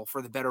watchable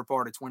for the better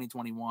part of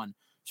 2021,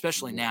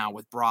 especially now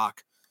with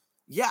Brock.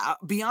 Yeah,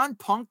 beyond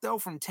Punk though,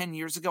 from 10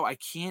 years ago, I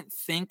can't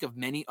think of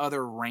many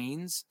other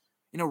reigns.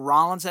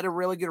 Rollins had a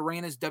really good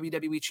reign as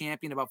WWE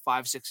champion about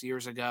 5-6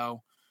 years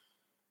ago.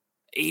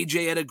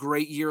 AJ had a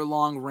great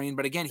year-long reign,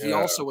 but again, he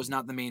also was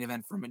not the main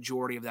event for a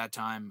majority of that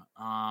time.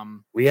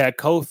 We had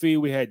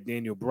Kofi, we had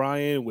Daniel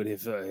Bryan with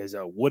his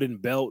wooden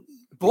belt.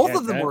 Both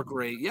of them were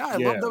great. Yeah, I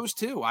love those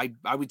too. I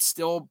would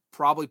still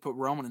probably put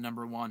Roman at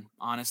number one,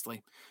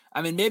 honestly.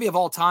 I mean, maybe of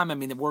all time. I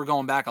mean, we're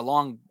going back a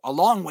long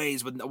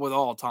ways with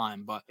all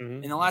time, but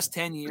in the last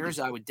 10 years,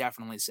 I would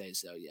definitely say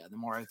so. Yeah, the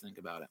more I think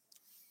about it.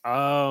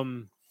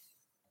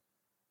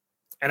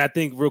 And I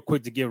think real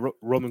quick to give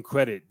Roman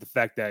credit, the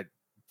fact that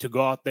to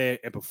go out there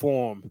and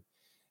perform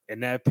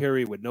in that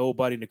period with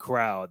nobody in the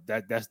crowd,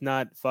 that's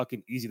not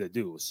fucking easy to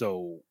do.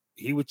 So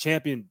he was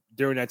champion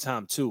during that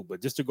time too,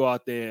 but just to go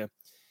out there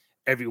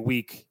every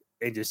week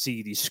and just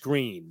see these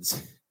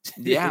screens.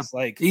 Yeah, it's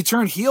like he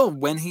turned heel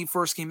when he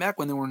first came back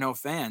when there were no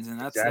fans, and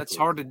that's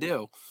hard to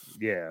do.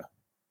 Yeah.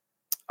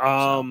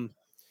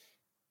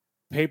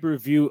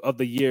 Pay-per-view of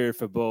the year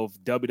for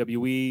both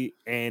WWE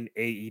and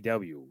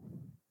AEW.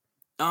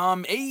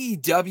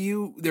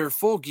 AEW, their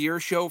Full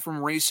Gear show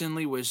from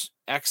recently was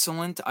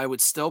excellent. I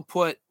would still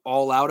put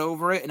All Out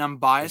over it, and I'm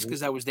biased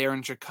because I was there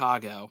in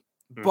Chicago.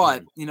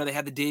 But, they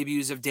had the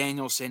debuts of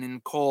Danielson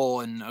and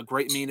Cole and a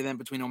great main event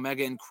between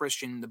Omega and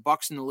Christian. The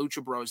Bucks and the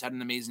Lucha Bros had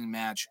an amazing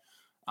match.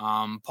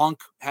 Punk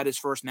had his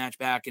first match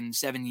back in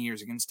 7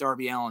 years against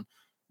Darby Allin.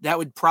 That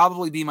would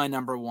probably be my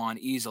number one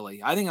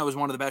easily. I think that was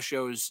one of the best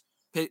shows,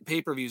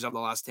 pay-per-views of the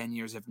last 10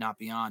 years, if not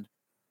beyond.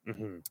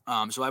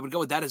 So I would go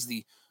with that as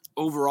the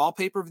overall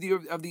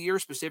pay-per-view of the year,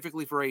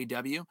 specifically for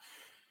AEW.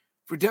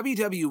 For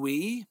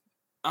WWE,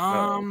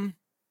 oh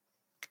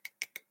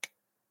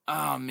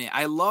man,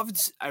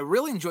 I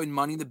really enjoyed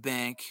Money in the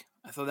Bank.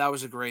 I thought that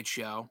was a great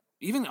show.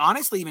 Even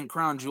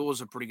Crown Jewel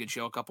was a pretty good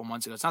show a couple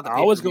months ago. It's not the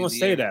I was gonna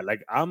say that.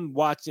 Like I'm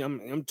watching,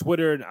 I'm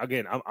Twitter, and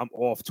again, I'm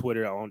off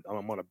Twitter. I'm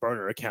on a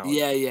burner account.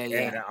 Yeah.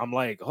 And I'm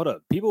like, hold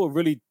up, people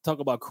really talk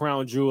about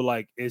Crown Jewel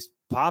like it's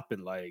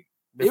popping. Like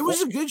it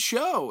was a good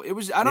show. It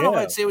was. I don't know if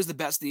I'd say it was the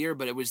best of the year,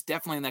 but it was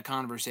definitely in that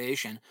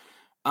conversation.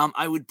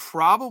 I would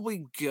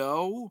probably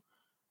go.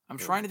 I'm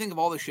trying to think of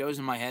all the shows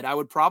in my head. I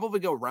would probably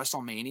go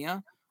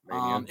WrestleMania.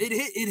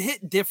 It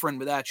hit different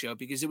with that show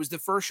because it was the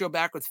first show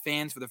back with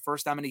fans for the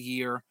first time in a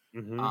year.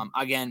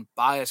 Again,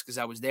 biased because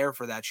I was there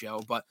for that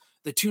show, but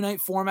the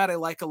 2-night format I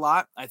like a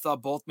lot. I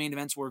thought both main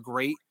events were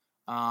great.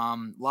 A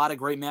lot of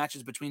great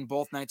matches between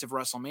both nights of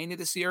WrestleMania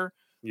this year.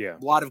 Yeah,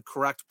 a lot of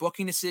correct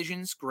booking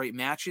decisions, great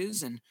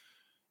matches, and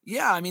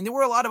yeah, I mean there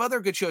were a lot of other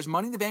good shows.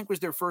 Money in the Bank was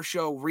their first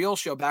real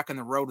show back on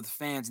the road with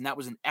fans, and that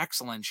was an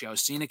excellent show.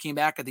 Cena came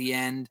back at the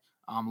end.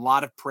 A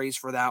lot of praise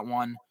for that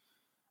one.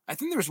 I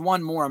think there's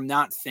one more I'm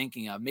not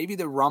thinking of. Maybe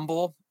the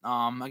Rumble.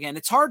 Again,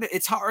 it's hard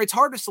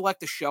to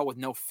select a show with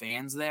no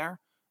fans there.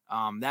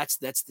 That's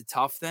the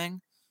tough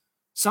thing.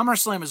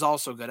 SummerSlam is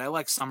also good. I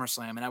like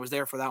SummerSlam, and I was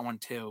there for that one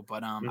too.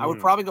 But I would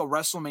probably go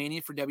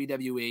WrestleMania for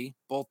WWE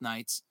both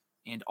nights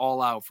and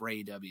All Out for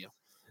AEW.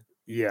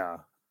 Yeah.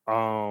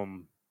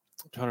 I'm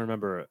trying to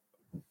remember.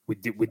 We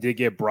did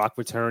get Brock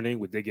returning.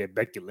 We did get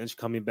Becky Lynch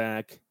coming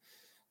back.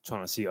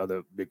 Trying to see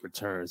other big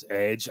returns.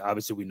 Edge,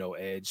 obviously we know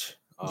Edge.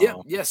 Yeah.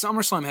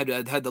 SummerSlam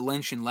had the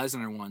Lynch and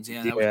Lesnar ones.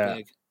 Yeah, that was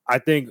big. I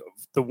think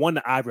the one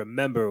that I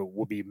remember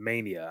would be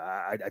Mania.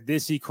 I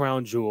did see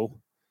Crown Jewel,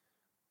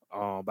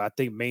 but I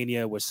think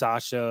Mania with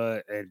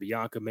Sasha and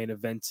Bianca main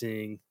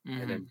eventing,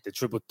 and then the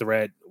triple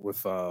threat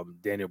with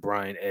Daniel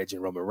Bryan, Edge,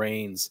 and Roman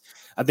Reigns.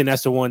 I think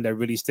that's the one that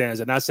really stands.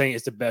 I'm not saying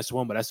it's the best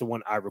one, but that's the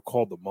one I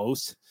recall the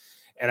most.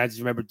 And I just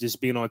remember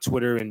just being on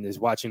Twitter and just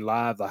watching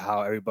live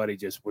how everybody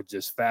was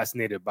just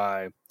fascinated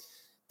by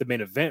the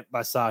main event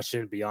by Sasha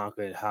and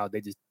Bianca and how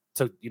they just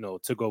took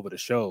over the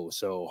show.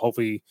 So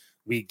hopefully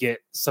we get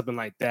something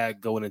like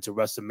that going into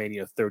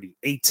WrestleMania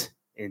 38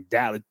 in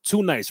Dallas.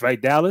 2 nights, right,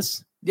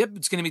 Dallas? Yep,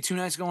 it's going to be 2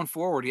 nights going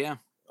forward, yeah.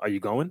 Are you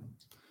going?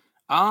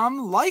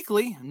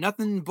 Likely.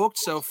 Nothing booked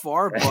so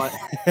far, but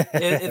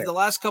if the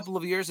last couple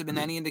of years have been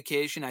any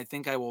indication, I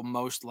think I will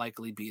most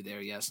likely be there,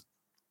 yes.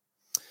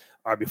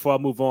 All right, before I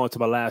move on to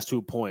my last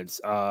 2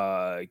 points,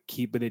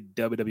 keeping it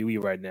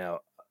WWE right now.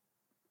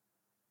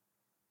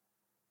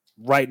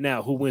 Right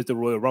now, who wins the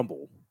Royal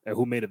Rumble and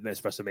who made events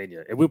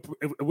WrestleMania?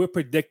 If we're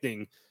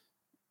predicting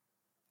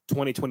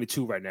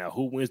 2022 right now,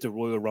 who wins the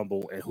Royal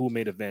Rumble and who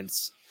made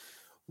events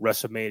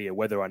WrestleMania,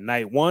 whether on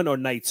night 1 or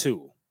night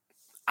 2?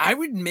 I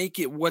would make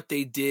it what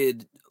they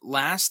did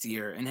last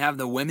year and have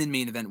the women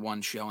main event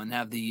one show and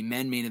have the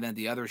men main event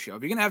the other show.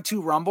 If you're going to have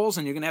 2 Rumbles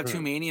and you're going to have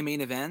 2 Mania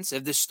main events,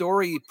 if the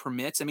story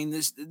permits, I mean,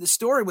 the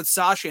story with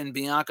Sasha and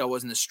Bianca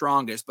wasn't the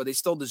strongest, but they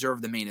still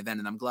deserve the main event,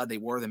 and I'm glad they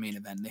were the main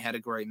event, and they had a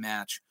great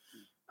match.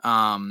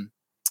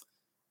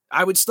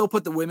 I would still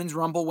put the women's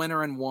Rumble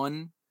winner in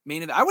one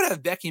main event. I would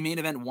have Becky main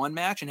event one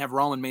match and have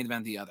Roman main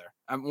event the other.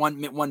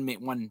 One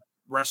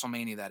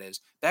WrestleMania, that is.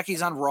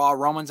 Becky's on Raw,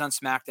 Roman's on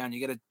SmackDown. You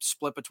get a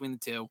split between the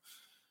two.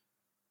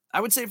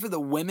 I would say for the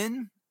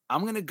women,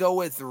 I'm going to go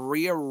with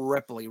Rhea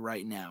Ripley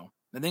right now.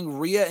 I think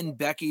Rhea and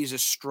Becky is a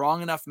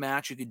strong enough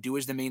match you could do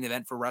as the main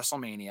event for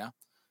WrestleMania.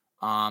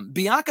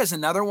 Bianca's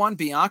another one.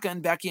 Bianca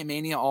and Becky at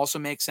Mania also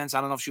makes sense.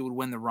 I don't know if she would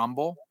win the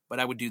Rumble, but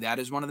I would do that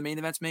as one of the main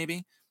events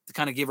maybe to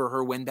kind of give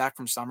her win back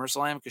from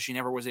SummerSlam because she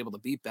never was able to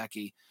beat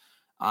Becky.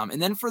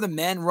 And then for the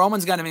men,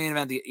 Roman's got a main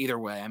event either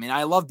way. I mean,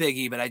 I love Big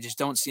E, but I just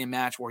don't see a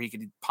match where he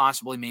could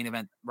possibly main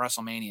event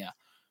WrestleMania.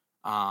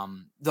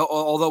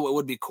 Although it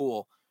would be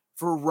cool.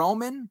 For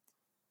Roman,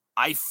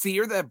 I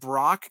fear that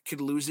Brock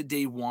could lose at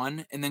day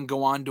one and then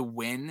go on to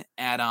win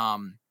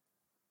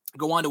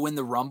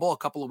the Rumble a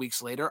couple of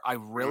weeks later. I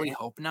really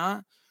hope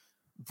not.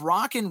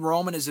 Brock and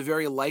Roman is a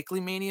very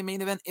likely Mania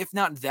main event. If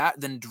not that,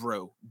 then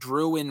Drew.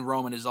 Drew and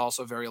Roman is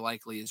also very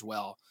likely as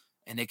well.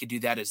 And they could do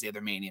that as the other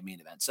Mania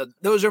main event. So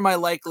those are my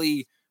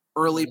likely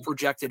early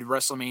projected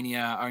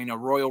WrestleMania, or,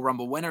 Royal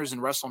Rumble winners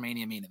and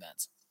WrestleMania main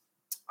events.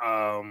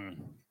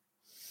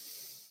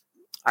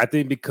 I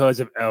think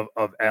because of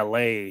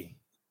LA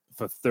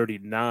for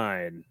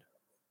 39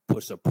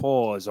 puts a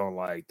pause on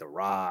like The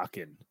Rock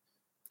and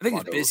I think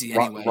it's busy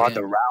anyway.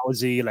 Ronda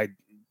Rousey, like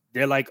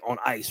they're like on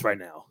ice right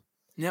now.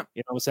 Yep.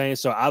 You know what I'm saying?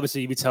 So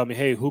obviously, if you tell me,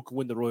 hey, who can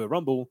win the Royal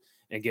Rumble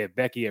and get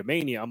Becky at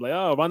Mania, I'm like,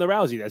 oh, Ronda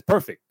Rousey, that's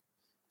perfect.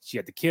 She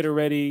had the kid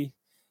already,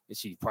 and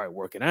she's probably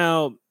working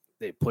out.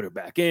 They put her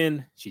back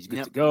in. She's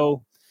good to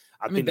go.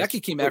 I mean, Becky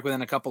came back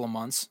within a couple of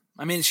months.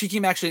 I mean, she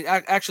came actually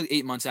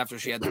 8 months after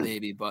she had the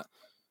baby, but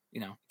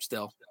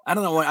still, I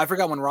don't know when. I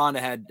forgot when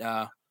Ronda had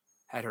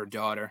her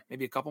daughter.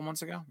 Maybe a couple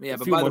months ago. Yeah,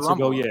 but by the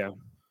Rumble, yeah,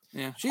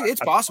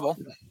 it's possible.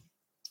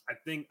 I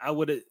think I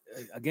would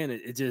again.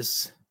 It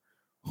just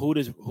who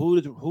does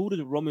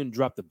Roman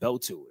drop the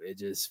belt to? It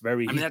just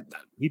very.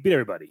 He beat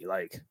everybody.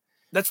 Like.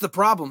 That's the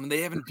problem.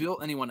 They haven't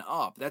built anyone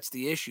up. That's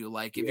the issue.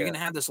 Like, if you're going to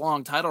have this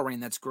long title reign,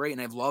 that's great.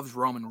 And I've loved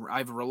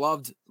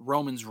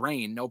Roman's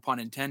reign, no pun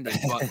intended,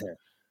 but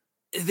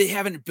they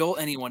haven't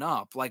built anyone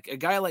up. Like, a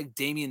guy like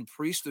Damian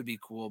Priest would be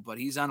cool, but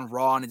he's on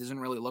Raw and it doesn't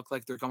really look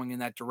like they're going in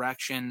that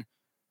direction.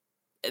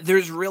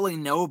 There's really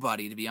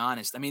nobody, to be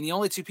honest. I mean, the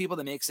only two people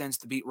that make sense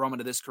to beat Roman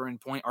to this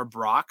current point are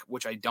Brock,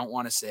 which I don't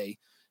want to say,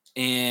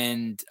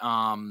 and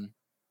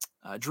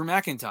Drew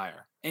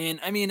McIntyre.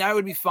 And I mean, I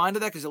would be fine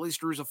with that because at least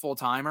Drew's a full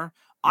timer.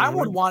 I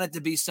would want it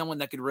to be someone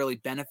that could really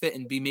benefit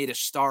and be made a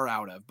star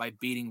out of by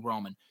beating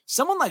Roman.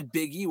 Someone like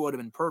Big E would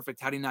have been perfect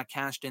had he not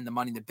cashed in the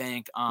Money in the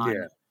Bank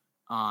on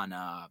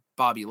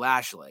Bobby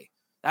Lashley.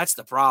 That's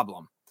the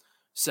problem.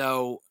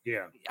 So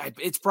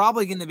it's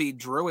probably going to be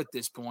Drew at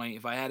this point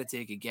if I had to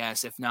take a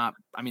guess. If not,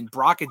 I mean,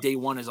 Brock at day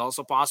one is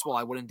also possible.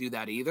 I wouldn't do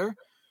that either.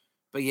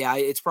 But yeah,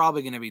 it's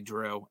probably going to be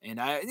Drew, and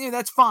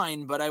that's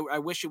fine. But I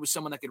wish it was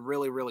someone that could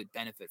really, really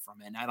benefit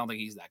from it. And I don't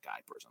think he's that guy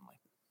personally.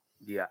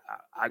 Yeah,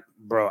 I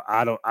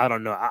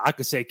don't know. I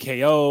could say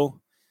KO,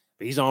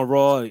 but he's on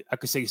Raw. I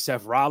could say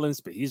Seth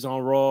Rollins, but he's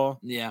on Raw.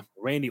 Yeah,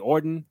 Randy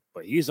Orton,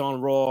 but he's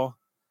on Raw.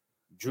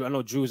 Drew, I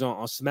know Drew's on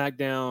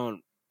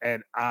SmackDown,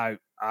 and I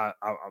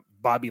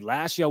Bobby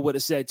Lashley I would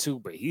have said too,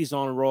 but he's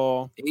on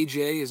Raw.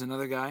 AJ is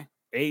another guy.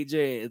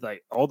 AJ is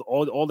like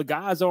all the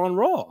guys are on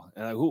Raw.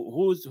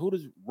 Who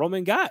does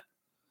Roman got?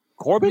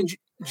 Corbin? I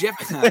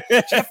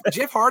mean,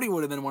 Jeff Hardy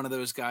would have been one of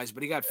those guys,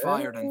 but he got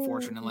fired,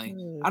 unfortunately.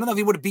 I don't know if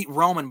he would have beat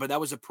Roman, but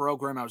that was a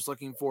program I was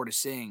looking forward to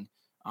seeing.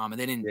 And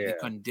they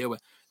couldn't do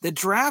it. The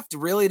draft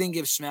really didn't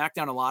give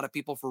SmackDown a lot of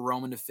people for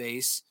Roman to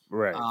face.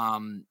 Right.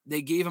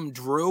 They gave him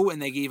Drew and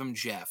they gave him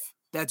Jeff.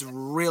 That's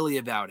really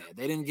about it.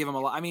 They didn't give him a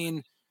lot. I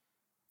mean,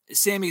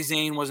 Sami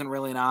Zayn wasn't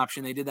really an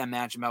option. They did that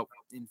match about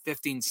in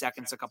 15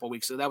 seconds a couple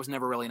weeks, so that was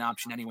never really an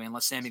option anyway,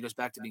 unless Sami goes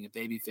back to being a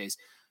babyface.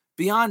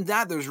 Beyond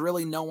that, there's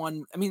really no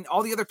one. I mean,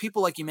 all the other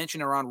people, like you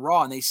mentioned, are on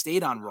Raw, and they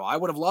stayed on Raw. I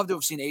would have loved to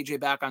have seen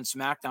AJ back on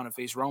SmackDown and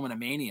face Roman at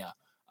Mania,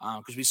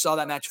 because we saw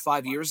that match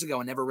 5 years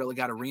ago and never really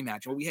got a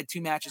rematch. Well, we had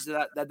two matches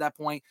at that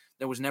point.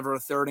 There was never a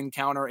third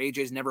encounter.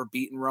 AJ's never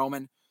beaten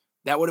Roman.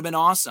 That would have been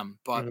awesome,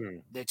 but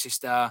it's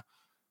just it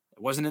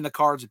wasn't in the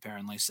cards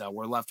apparently. So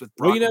we're left with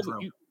Brock and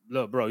Drew.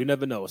 Look, bro, you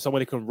never know.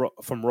 Somebody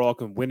from Raw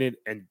can win it,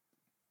 and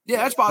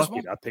that's possible.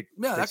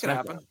 That could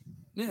happen.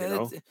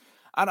 Yeah,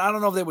 I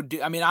don't know if they would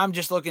do. I mean, I'm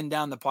just looking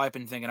down the pipe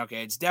and thinking,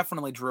 okay, it's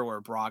definitely Drew or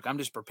Brock. I'm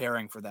just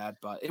preparing for that,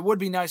 but it would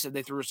be nice if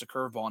they threw us a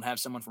curveball and have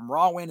someone from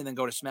Raw win and then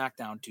go to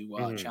SmackDown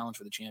to challenge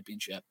for the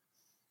championship.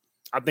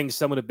 I think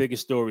some of the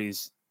biggest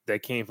stories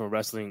that came from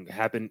wrestling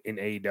happened in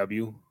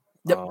AEW.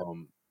 Yep.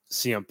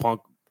 CM Punk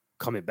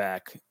coming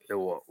back,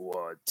 it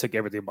took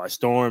everything by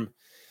storm.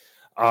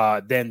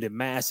 Then the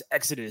mass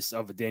exodus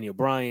of Daniel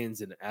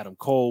Bryan's and Adam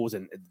Cole's,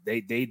 and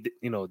they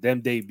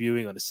them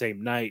debuting on the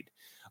same night.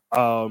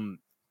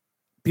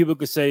 People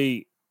could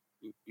say,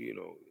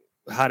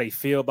 how they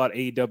feel about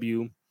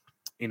AEW.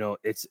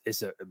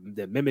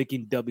 They're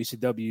mimicking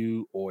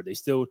WCW, or they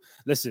still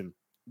listen.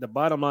 The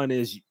bottom line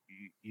is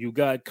you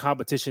got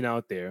competition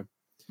out there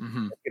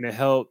that's gonna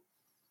help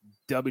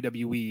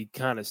WWE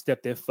kind of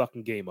step their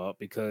fucking game up,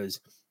 because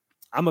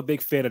I'm a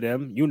big fan of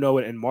them. You know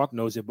it, and Mark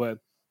knows it, but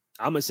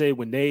I'm gonna say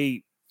when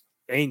they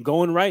ain't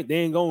going right, they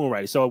ain't going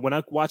right. So when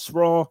I watch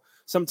Raw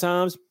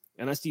sometimes,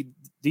 and I see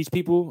these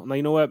people, I'm like,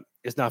 you know what?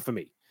 It's not for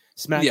me.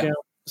 SmackDown,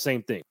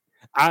 same thing.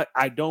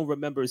 I don't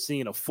remember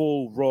seeing a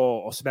full Raw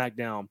or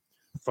SmackDown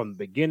from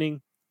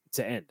beginning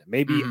to end.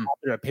 Maybe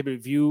after a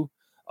pay-per-view.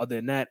 Other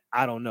than that,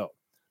 I don't know.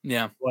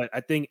 Yeah. But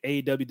I think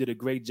AEW did a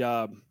great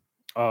job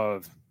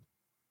of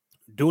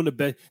doing the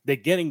best. They're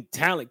getting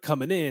talent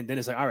coming in. Then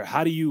it's like, all right,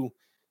 how do you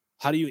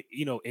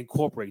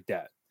incorporate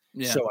that?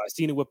 Yeah. So I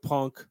seen it with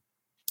Punk.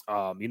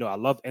 I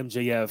love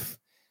MJF.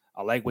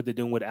 I like what they're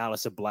doing with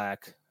Aleister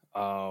Black.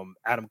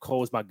 Adam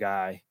Cole's my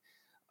guy.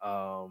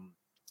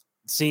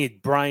 Seeing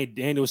Bryan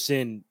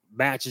Danielson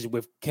matches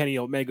with Kenny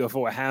Omega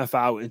for a half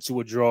hour into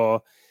a draw.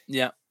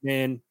 Yeah.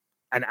 Then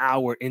an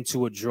hour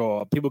into a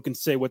draw. People can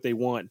say what they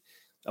want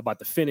about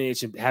the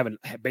finish and having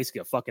basically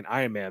a fucking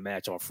Iron Man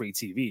match on free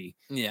TV.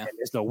 Yeah. And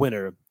there's no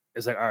winner.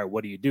 It's like, all right,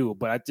 what do you do?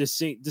 But I just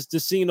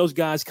seeing those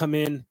guys come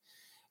in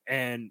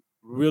and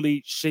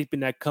really shaping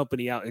that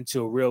company out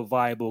into a real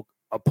viable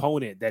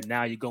opponent that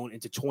now you're going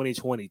into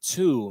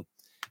 2022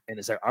 and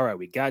it's like, all right,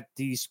 we got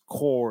these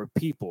core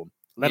people,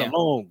 let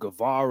alone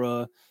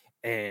Guevara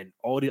and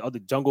all the other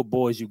Jungle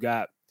Boys you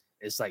got.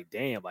 It's like,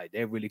 damn, like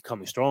they're really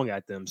coming strong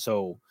at them.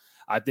 So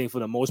I think for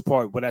the most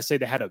part, when I say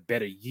they had a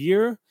better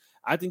year,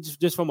 I think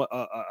just from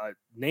a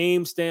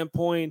name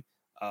standpoint,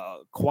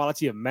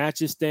 quality of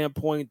matches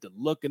standpoint, the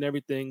look and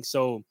everything.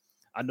 So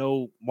I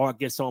know Mark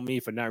gets on me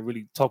for not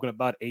really talking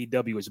about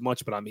AEW as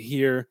much, but I'm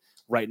here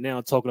right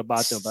now talking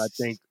about them. But I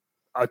think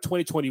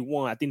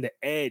 2021, I think the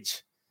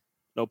edge,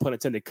 no pun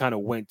intended, kind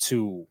of went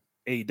to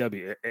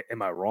AEW.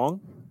 Am I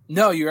wrong?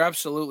 No, you're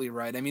absolutely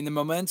right. I mean, the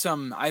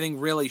momentum, I think,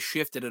 really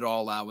shifted it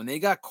all out. When they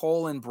got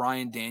Cole and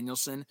Bryan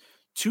Danielson,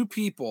 two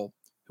people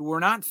who were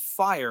not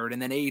fired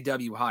and then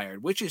AEW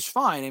hired, which is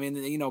fine. I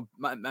mean,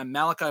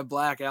 Malachi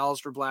Black,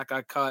 Aleister Black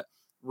got cut.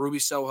 Ruby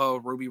Soho,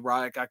 Ruby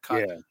Riott got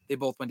cut. Yeah. They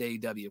both went to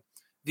AEW.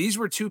 These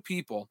were two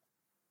people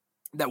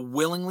that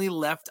willingly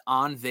left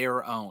on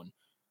their own.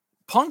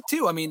 Punk,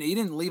 too. I mean, he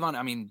didn't leave on,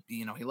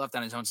 he left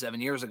on his own 7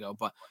 years ago,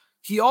 but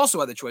he also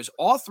had the choice.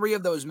 All three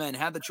of those men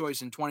had the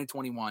choice in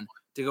 2021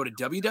 to go to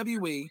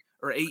WWE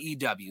or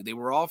AEW. They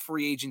were all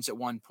free agents at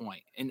one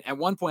point, and at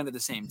one point at the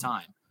same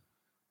time.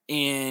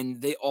 And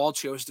they all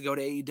chose to go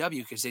to AEW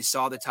because they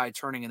saw the tide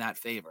turning in that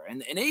favor.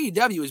 And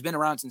AEW has been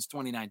around since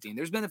 2019.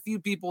 There's been a few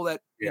people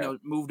that,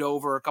 moved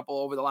over, a couple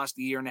over the last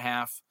year and a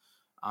half.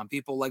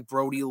 People like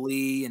Brody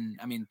Lee, and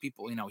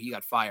people, he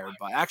got fired,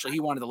 but actually he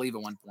wanted to leave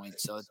at one point,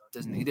 so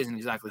he doesn't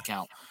exactly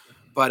count.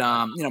 But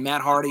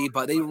Matt Hardy,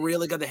 but they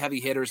really got the heavy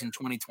hitters in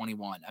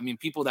 2021. I mean,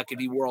 people that could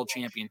be world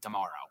champion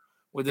tomorrow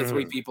with the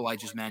three people I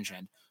just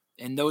mentioned,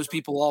 and those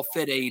people all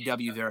fit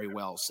AEW very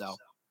well. So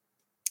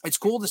it's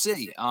cool to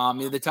see.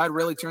 The tide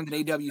really turned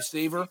in AEW's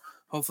favor.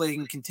 Hopefully, they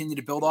can continue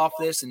to build off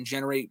this and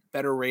generate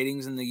better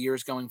ratings in the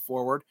years going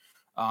forward,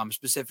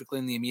 specifically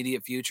in the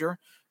immediate future.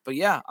 But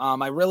yeah,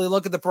 I really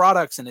look at the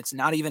products, and it's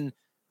not even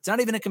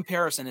a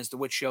comparison as to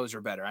which shows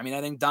are better. I mean,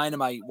 I think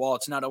Dynamite, while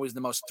it's not always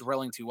the most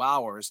thrilling 2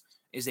 hours,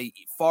 is a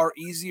far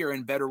easier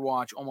and better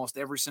watch almost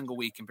every single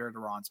week compared to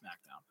Raw and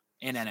SmackDown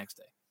and NXT.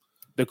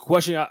 The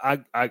question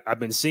I've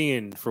been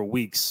seeing for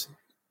weeks,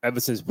 ever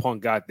since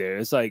Punk got there,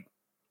 it's like,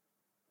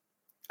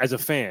 as a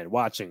fan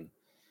watching,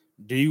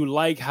 do you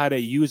like how they're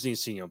using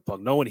CM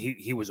Punk, knowing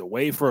he was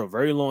away for a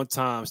very long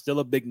time, still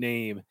a big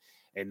name,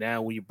 and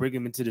now when you bring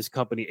him into this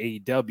company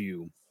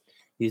AEW,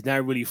 he's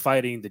not really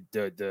fighting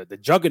the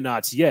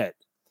juggernauts yet.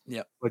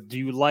 Yeah. But do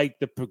you like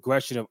the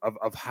progression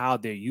of how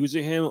they're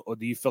using him, or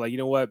do you feel like, you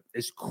know what,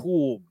 it's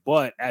cool,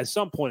 but at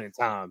some point in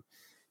time,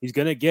 he's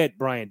gonna get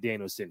Bryan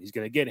Danielson, he's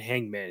gonna get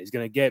Hangman, he's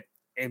gonna get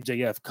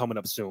MJF coming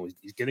up soon,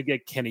 he's gonna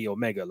get Kenny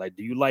Omega. Like,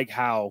 do you like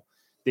how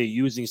they're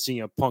using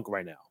CM Punk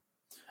right now?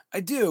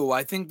 I do.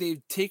 I think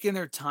they've taken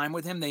their time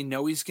with him. They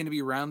know he's going to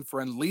be around for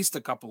at least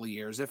a couple of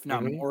years, if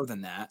not more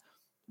than that.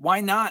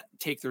 Why not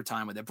take their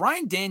time with it?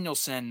 Bryan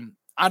Danielson,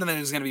 I don't think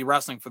he's going to be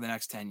wrestling for the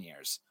next 10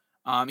 years.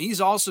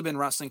 He's also been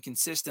wrestling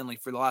consistently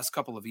for the last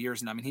couple of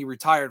years. And I mean, he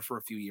retired for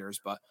a few years,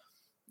 but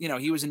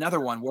he was another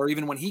one where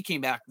even when he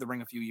came back to the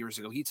ring a few years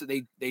ago,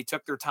 they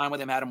took their time with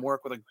him, had him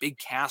work with a big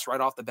cast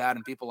right off the bat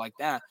and people like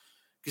that,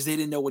 because they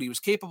didn't know what he was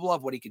capable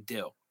of, what he could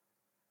do.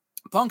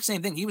 Punk,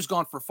 same thing. He was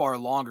gone for far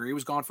longer. He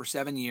was gone for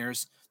 7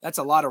 years. That's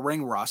a lot of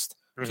ring rust.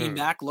 Came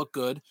back, looked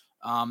good.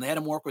 They had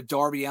him work with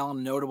Darby Allin,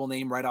 a notable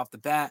name right off the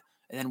bat,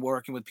 and then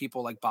working with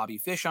people like Bobby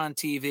Fish on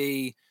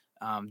TV,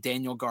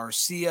 Daniel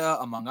Garcia,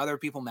 among other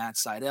people, Matt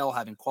Sydal,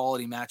 having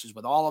quality matches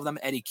with all of them.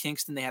 Eddie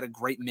Kingston, they had a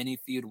great mini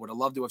feud. Would have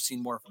loved to have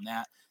seen more from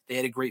that. They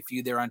had a great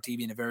feud there on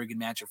TV and a very good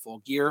match at Full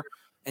Gear.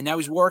 And now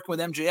he's working with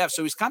MJF,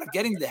 so he's kind of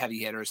getting to the heavy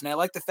hitters. And I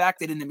like the fact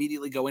they didn't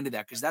immediately go into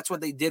that, because that's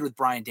what they did with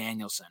Bryan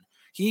Danielson.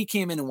 He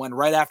came in and went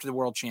right after the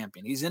world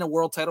champion. He's in a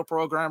world title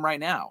program right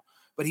now,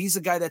 but he's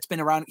a guy that's been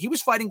around. He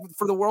was fighting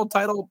for the world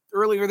title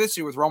earlier this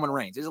year with Roman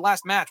Reigns. His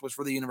last match was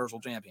for the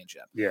Universal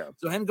Championship. Yeah.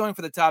 So him going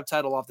for the top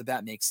title off the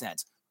bat makes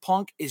sense.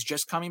 Punk is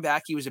just coming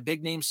back. He was a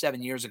big name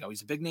 7 years ago.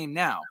 He's a big name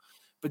now,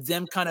 but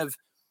them kind of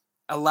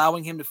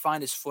allowing him to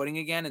find his footing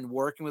again and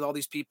working with all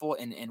these people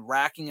and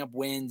racking up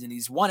wins. And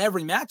he's won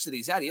every match that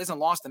he's had. He hasn't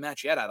lost a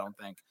match yet, I don't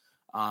think.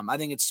 I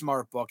think it's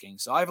smart booking.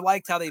 So I've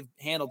liked how they've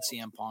handled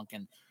CM Punk,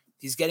 and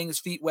he's getting his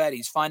feet wet.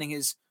 He's finding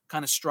his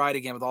kind of stride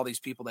again with all these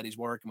people that he's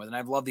working with. And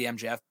I've loved the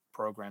MJF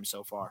program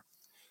so far.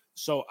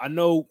 So I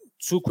know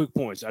 2 quick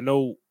points. I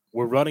know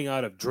we're running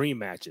out of dream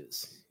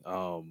matches.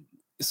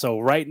 So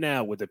right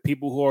now with the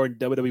people who are in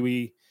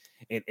WWE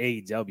and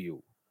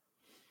AEW,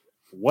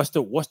 what's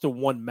the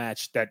one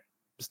match that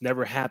has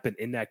never happened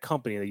in that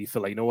company that you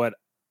feel like, you know what,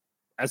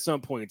 at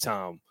some point in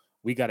time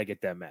we got to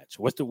get that match?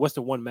 What's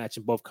the one match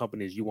in both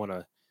companies you want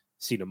to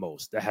see the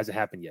most that hasn't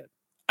happened yet?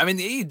 I mean,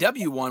 the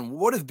AEW one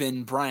would have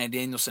been Bryan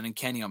Danielson and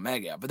Kenny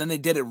Omega, but then they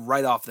did it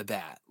right off the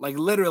bat, like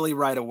literally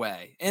right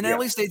away. And at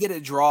least they did a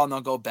draw, and they'll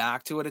go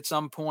back to it at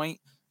some point.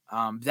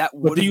 That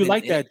would. But do you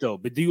like that though?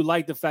 But do you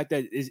like the fact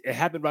that it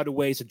happened right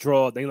away? It's a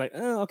draw. Then you're like,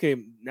 oh, okay,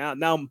 now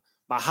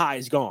my high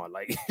is gone.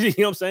 Like, you know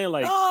what I'm saying?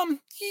 Like,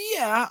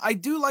 yeah, I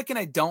do like it.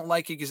 I don't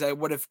like it because I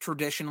would have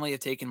traditionally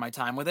taken my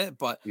time with it.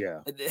 But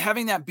yeah,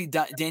 having that be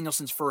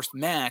Danielson's first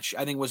match,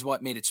 I think was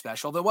what made it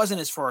special. That wasn't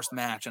his first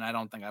match, and I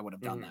don't think I would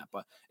have done that.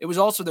 But it was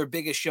also their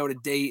biggest show to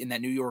date in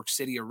that New York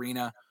City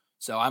arena,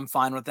 so I'm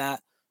fine with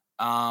that.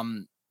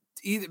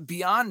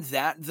 Beyond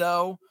that,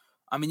 though,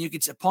 I mean, you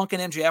could say Punk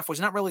and MJF was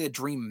not really a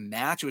dream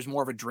match; it was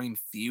more of a dream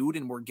feud,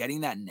 and we're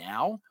getting that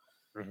now.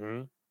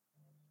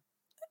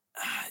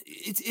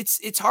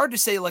 It's hard to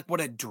say like what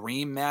a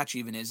dream match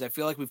even is. I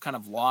feel like we've kind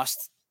of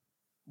lost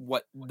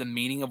what the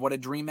meaning of what a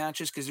dream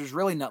match is, because there's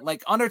really not,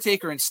 like,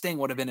 Undertaker and Sting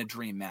would have been a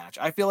dream match.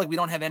 I feel like we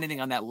don't have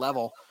anything on that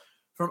level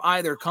from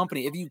either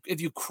company.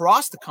 If you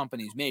cross the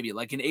companies, maybe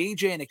like an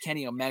AJ and a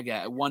Kenny Omega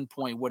at one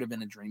point would have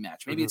been a dream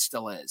match. Maybe it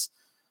still is,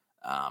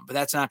 but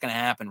that's not going to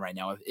happen right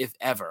now, if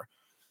ever.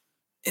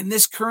 In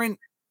this current,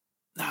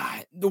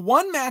 the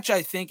one match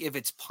I think, if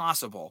it's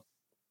possible,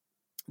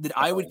 that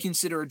I would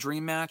consider a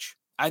dream match,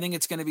 I think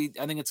it's going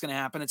to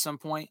happen at some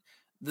point.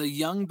 The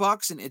Young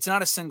Bucks, and it's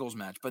not a singles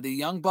match, but the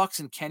Young Bucks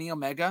and Kenny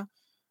Omega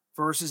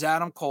versus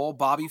Adam Cole,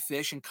 Bobby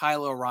Fish, and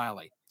Kyle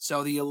O'Reilly.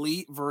 So the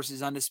Elite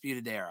versus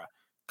Undisputed Era.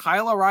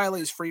 Kyle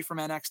O'Reilly is free from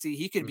NXT.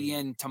 He could be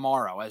in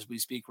tomorrow as we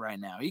speak right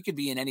now. He could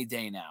be in any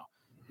day now.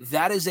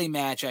 That is a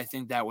match I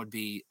think that would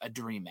be a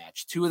dream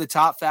match. Two of the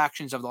top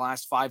factions of the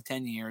last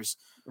 5-10 years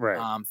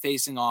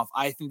facing off.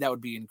 I think that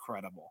would be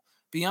incredible.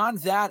 Beyond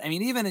that, I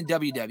mean, even in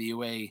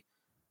WWE,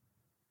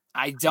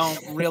 I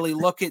don't really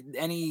look at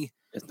any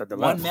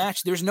one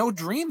match. There's no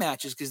dream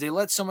matches because they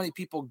let so many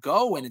people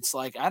go, and it's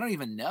like, I don't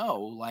even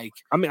know. Like,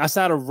 I mean,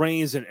 outside of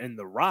Reigns and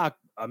The Rock,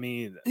 I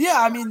mean, yeah,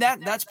 I mean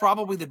that's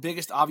probably the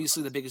biggest,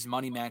 obviously the biggest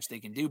money match they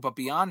can do. But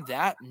beyond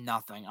that,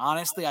 nothing.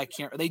 Honestly, I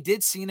can't. They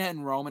did Cena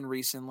and Roman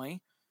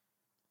recently.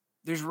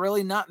 There's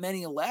really not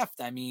many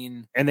left. I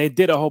mean, and they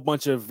did a whole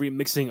bunch of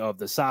remixing of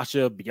the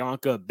Sasha,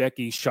 Bianca,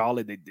 Becky,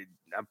 Charlotte. They did.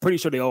 I'm pretty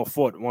sure they all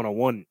fought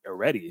 1-on-1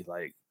 already.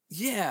 Like,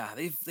 yeah,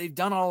 they've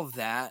done all of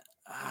that.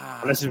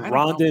 Unless it's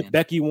Ronda,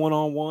 Becky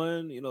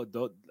 1-on-1, you know,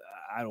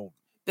 I don't.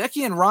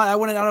 Becky and Ronda, I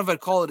don't know if I'd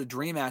call it a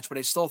dream match, but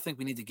I still think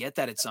we need to get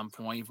that at some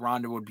point. If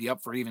Ronda would be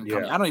up for even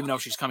coming, I don't even know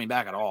if she's coming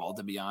back at all,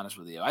 to be honest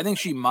with you. I think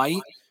she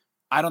might.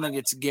 I don't think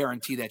it's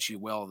guaranteed that she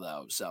will,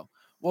 though. So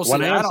we'll see.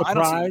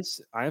 I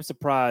am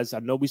surprised. I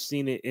know we've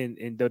seen it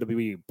in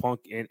WWE,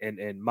 Punk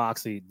and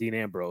Moxley, Dean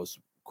Ambrose,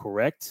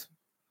 correct?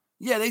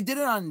 Yeah, they did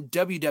it on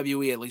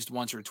WWE at least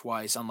once or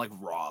twice on like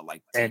Raw,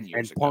 like 10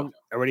 years ago. Punk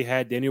already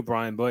had Daniel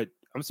Bryan, but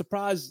I'm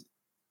surprised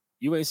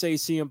you ain't say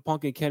CM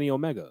Punk and Kenny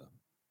Omega.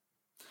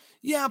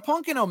 Yeah,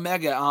 Punk and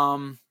Omega.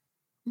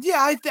 Yeah,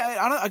 I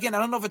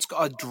don't know if it's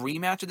a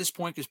dream match at this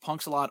point because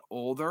Punk's a lot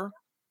older.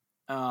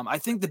 I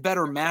think the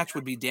better match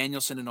would be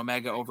Danielson and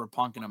Omega over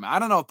Punk and Omega. I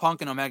don't know if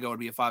Punk and Omega would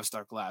be a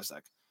 5-star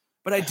classic,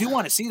 but I do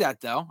want to see that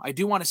though. I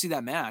do want to see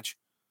that match.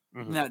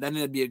 Then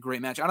it'd be a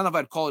great match. I don't know if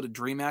I'd call it a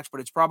dream match, but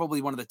it's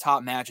probably one of the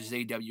top matches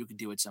AEW could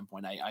do at some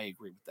point. I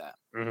agree with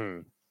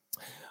that.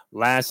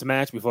 Last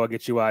match before I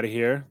get you out of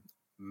here.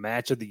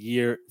 Match of the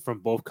year from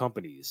both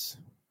companies.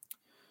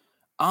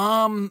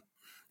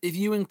 If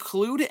you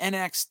include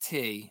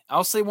NXT,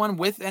 I'll say one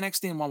with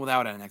NXT and one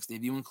without NXT.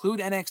 If you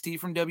include NXT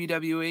from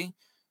WWE,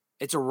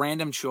 it's a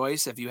random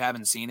choice if you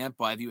haven't seen it,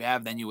 but if you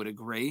have, then you would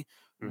agree.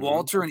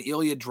 Walter and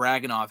Ilya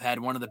Dragunov had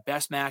one of the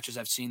best matches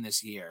I've seen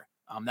this year.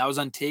 That was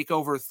on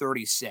TakeOver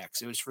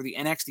 36. It was for the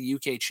NXT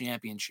UK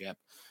Championship.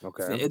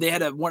 Okay. They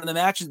had one of the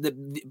matches,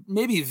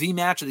 maybe the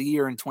match of the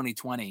year in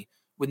 2020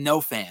 with no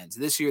fans.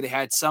 This year they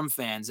had some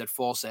fans at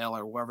Full Sail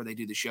or wherever they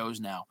do the shows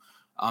now.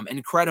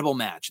 Incredible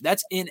match.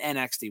 That's in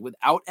NXT.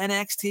 Without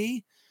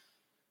NXT,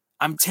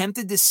 I'm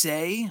tempted to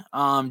say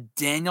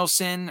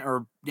Danielson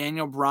or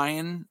Daniel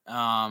Bryan,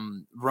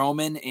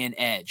 Roman, and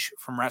Edge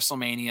from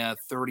WrestleMania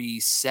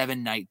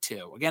 37 Night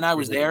 2. Again, I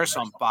was there,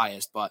 so I'm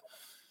biased, but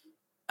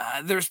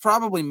there's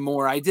probably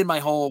more. I did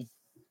my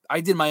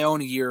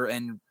own year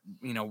and,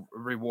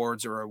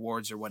 rewards or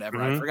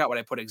whatever. I forgot what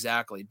I put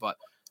exactly, but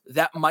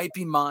that might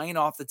be mine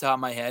off the top of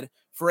my head.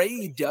 For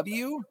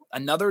AEW,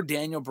 another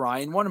Daniel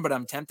Bryan one, but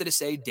I'm tempted to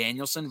say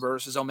Danielson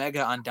versus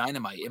Omega on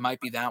Dynamite. It might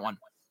be that one.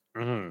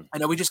 I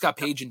know we just got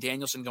Paige and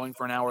Danielson going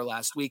for an hour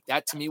last week.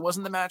 That to me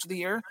wasn't the match of the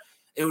year.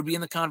 It would be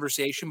in the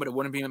conversation, but it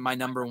wouldn't be my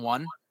number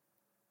one.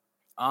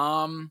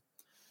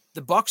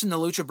 The Bucks and the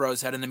Lucha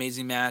Bros had an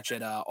amazing match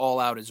at All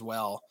Out as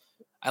well.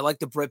 I like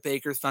the Britt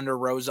Baker Thunder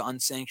Rosa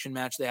unsanctioned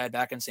match they had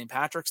back on St.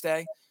 Patrick's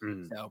Day.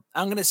 So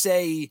I'm going to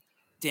say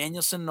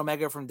Danielson and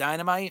Omega from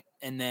Dynamite,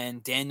 and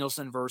then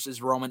Danielson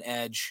versus Roman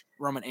and Edge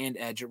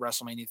at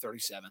WrestleMania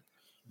 37.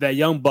 That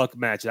Young Buck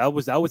match, that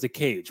was a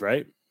cage,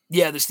 right?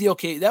 Yeah, the steel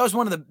cage. That was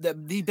one of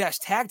the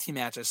best tag team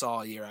match I saw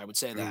all year. I would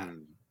say that.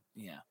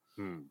 Yeah.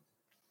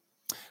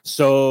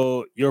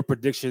 So your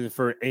prediction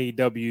for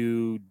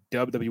AEW,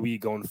 WWE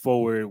going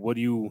forward? What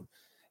do you,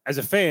 as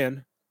a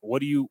fan,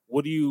 what do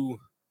you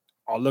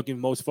are looking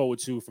most forward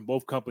to from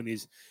both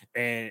companies,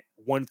 and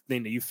one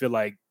thing that you feel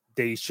like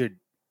they should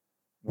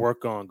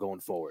work on going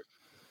forward?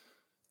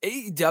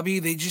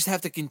 AEW, they just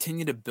have to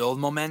continue to build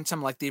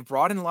momentum. Like, they've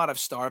brought in a lot of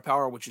star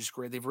power, which is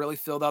great. They've really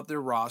filled out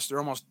their roster,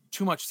 almost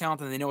too much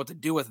talent, and they know what to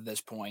do with at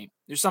this point.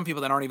 There's some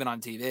people that aren't even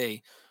on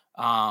TV.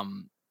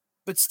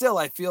 But still,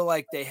 I feel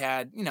like they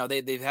had,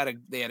 they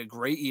had a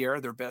great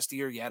year, their best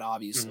year yet,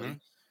 obviously.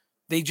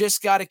 They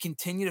just got to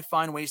continue to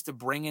find ways to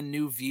bring in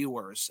new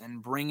viewers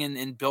and bring in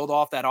and build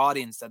off that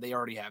audience that they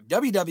already have.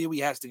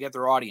 WWE has to get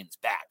their audience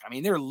back. I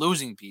mean, they're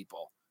losing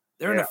people.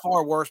 They're in a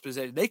far worse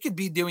position. They could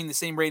be doing the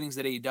same ratings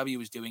that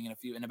AEW is doing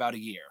in about a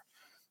year.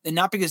 And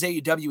not because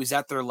AEW is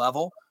at their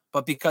level,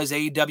 but because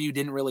AEW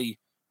didn't really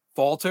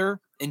falter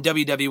and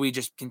WWE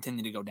just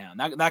continued to go down.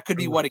 That could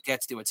be what it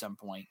gets to at some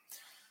point.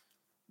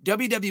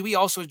 WWE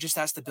also just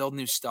has to build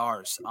new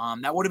stars.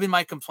 That would have been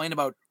my complaint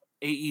about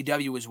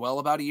AEW as well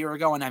about a year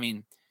ago. And I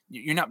mean,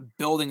 you're not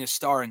building a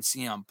star in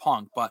CM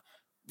Punk, but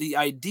the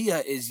idea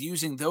is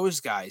using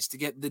those guys to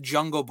get the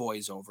Jungle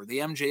Boys over, the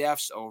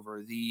MJFs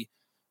over, the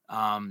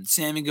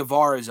Sammy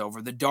Guevara's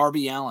over, the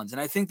Darby Allins. And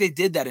I think they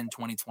did that in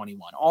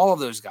 2021. All of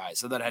those guys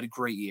so that had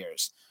great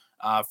years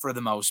for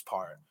the most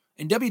part.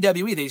 In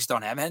WWE, they just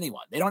don't have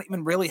anyone. They don't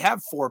even really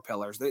have four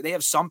pillars. They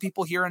have some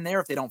people here and there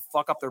if they don't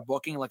fuck up their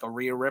booking, like a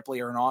Rhea Ripley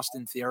or an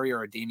Austin Theory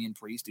or a Damian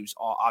Priest, who's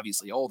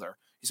obviously older.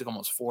 He's like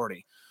almost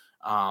 40.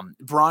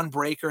 Braun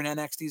Breaker in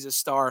NXT is a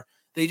star.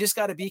 They just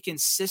got to be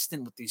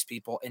consistent with these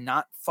people and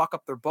not fuck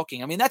up their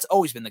booking. I mean, that's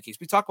always been the case.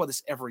 We talk about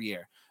this every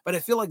year. But I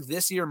feel like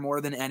this year more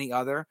than any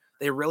other,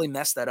 they really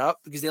messed that up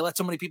because they let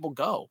so many people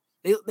go.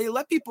 They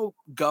let people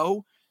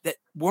go that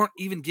weren't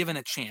even given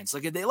a chance.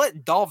 Like, if they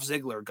let Dolph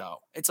Ziggler go,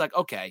 it's like,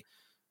 okay,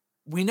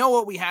 we know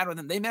what we had with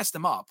him. They messed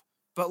him up.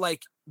 But,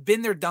 like,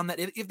 been there, done that.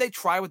 If they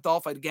try with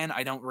Dolph again,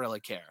 I don't really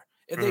care.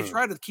 If they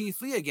tried with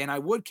Keith Lee again, I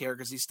would care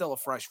because he's still a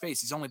fresh face.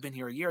 He's only been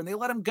here a year, and they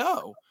let him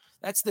go.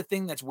 That's the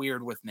thing that's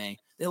weird with me.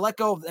 They let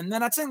go of, and then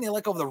I'm not saying they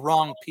let go of the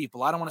wrong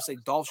people. I don't want to say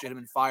Dolph should have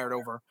been fired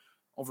over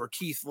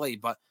Keith Lee,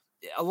 but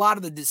a lot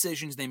of the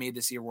decisions they made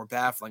this year were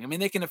baffling. I mean,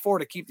 they can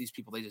afford to keep these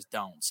people. They just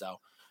don't. So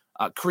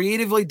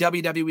creatively,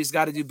 WWE's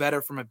got to do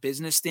better from a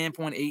business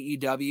standpoint.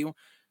 AEW,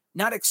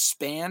 not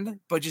expand,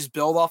 but just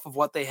build off of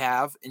what they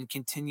have and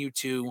continue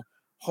to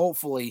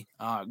hopefully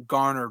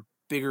garner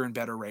bigger and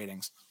better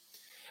ratings.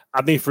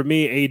 I mean, for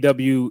me,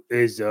 AEW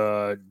is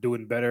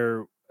doing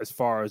better as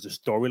far as the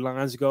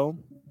storylines go.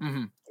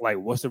 Like,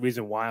 what's the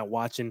reason why I'm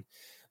watching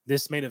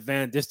this main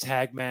event, this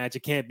tag match?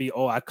 It can't be,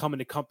 I come in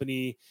the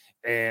company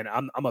and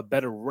I'm a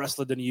better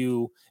wrestler than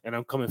you, and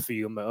I'm coming for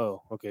you. I'm like,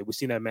 oh, okay, we've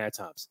seen that mad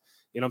times.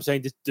 You know what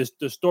I'm saying?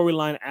 The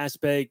storyline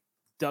aspect,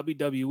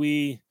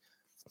 WWE.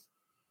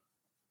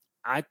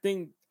 I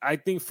think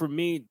for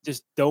me,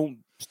 just don't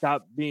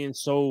stop being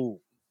so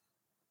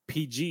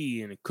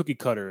PG and cookie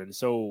cutter and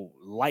so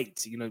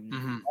light. You know,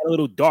 a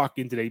little dark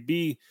into they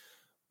be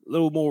a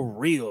little more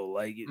real,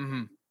 like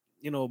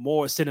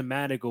more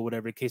cinematic or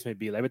whatever the case may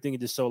be. Like, everything is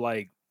just so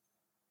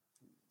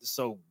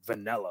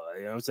vanilla.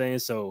 You know what I'm saying?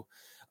 So,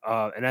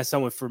 and that's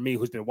someone for me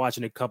who's been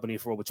watching the company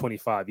for over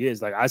 25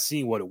 years. Like, I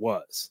seen what it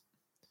was.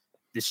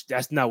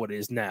 That's not what it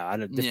is now. I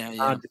know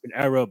different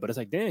era, but it's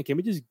like, damn, can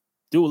we just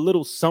do a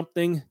little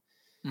something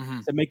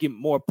to make it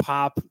more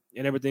pop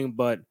and everything?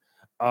 But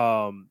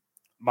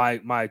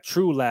my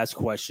true last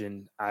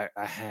question I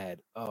had,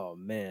 oh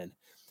man,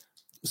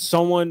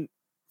 someone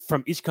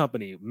from each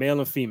company, male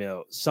and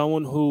female,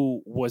 someone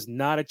who was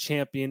not a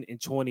champion in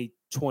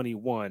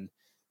 2021,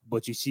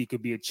 but you see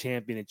could be a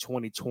champion in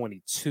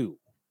 2022.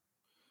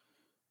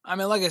 I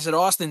mean, like I said,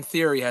 Austin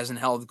Theory hasn't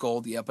held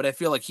gold yet, but I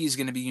feel like he's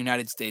going to be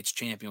United States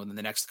champion within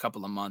the next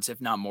couple of months, if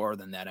not more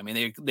than that. I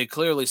mean, they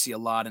clearly see a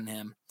lot in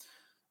him.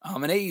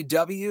 In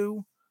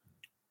AEW,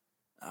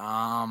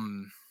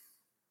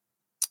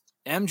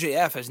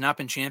 MJF has not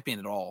been champion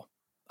at all.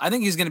 I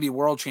think he's going to be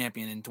world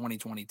champion in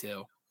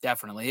 2022.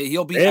 Definitely.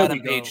 He'll beat Adam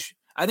Page.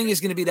 I think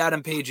he's going to beat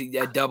Adam Page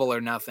at Double or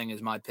Nothing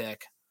is my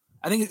pick.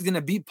 I think he's going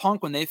to beat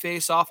Punk when they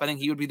face off. I think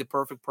he would be the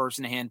perfect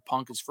person to hand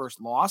Punk his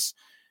first loss,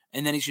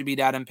 and then he should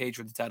beat Adam Page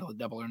for the title at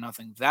Double or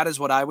Nothing. That is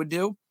what I would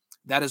do.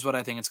 That is what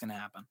I think it's going to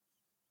happen.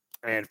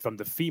 And from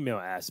the female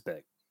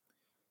aspect,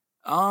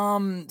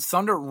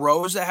 Thunder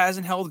Rosa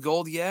hasn't held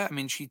gold yet. I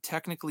mean, she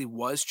technically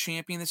was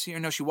champion this year.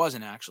 No, she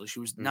wasn't actually. She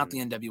was not the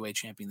NWA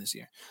champion this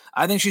year.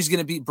 I think she's going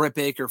to beat Britt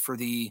Baker for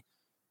the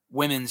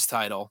women's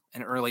title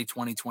in early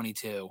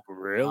 2022.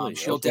 Really?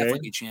 She'll definitely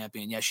be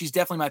champion. Yeah, she's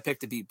definitely my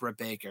pick to beat Britt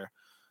Baker.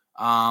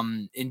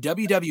 In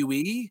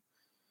WWE,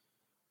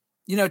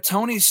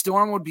 Tony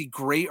Storm would be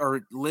great,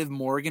 or Liv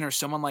Morgan or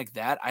someone like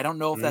that. I don't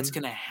know if that's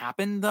going to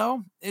happen,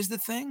 though, is the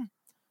thing.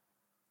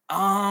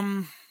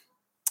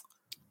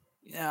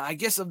 Yeah, I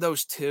guess of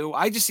those two,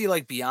 I just see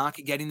like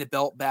Bianca getting the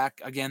belt back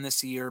again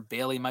this year.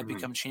 Bayley might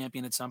become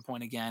champion at some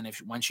point again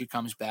when she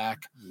comes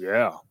back.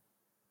 Yeah.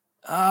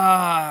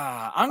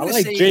 I'm going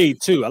to say Jade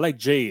too. I like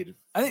Jade.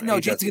 I think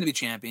Jade's going to be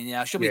champion.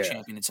 Yeah, she'll be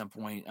champion at some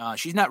point.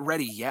 She's not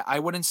ready yet, I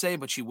wouldn't say,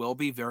 but she will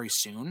be very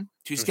soon.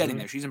 She's getting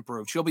there. She's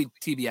improved. She'll be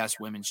TBS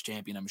Women's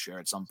Champion, I'm sure,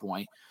 at some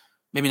point.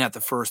 Maybe not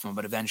the first one,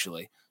 but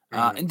eventually.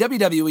 In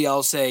WWE,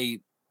 I'll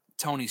say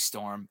Tony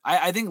Storm.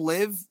 I think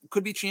Liv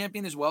could be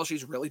champion as well.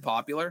 She's really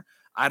popular.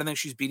 I don't think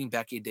she's beating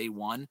Becky day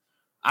one.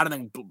 I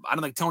don't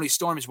think Tony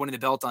Storm is winning the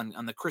belt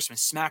on the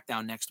Christmas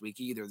SmackDown next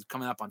week either. It's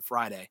coming up on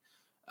Friday.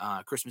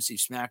 Christmas Eve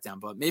SmackDown,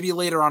 but maybe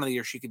later on in the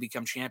year she could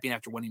become champion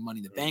after winning Money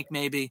in the Bank.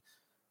 Maybe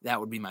that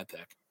would be my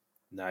pick.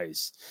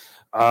 Nice.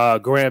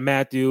 Graham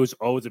Matthews,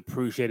 always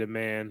appreciate it,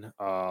 man.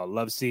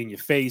 Love seeing your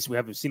face. We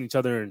haven't seen each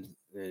other in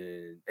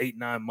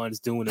 8-9 months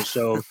doing the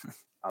show.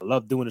 I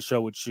love doing the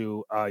show with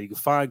you. You can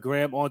find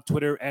Graham on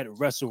Twitter at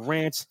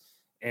WrestleRant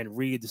and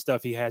read the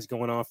stuff he has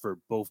going on for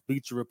both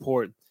Bleacher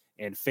Report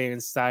and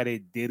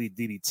Fan-Sided Daily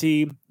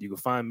DDT. You can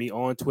find me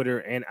on Twitter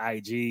and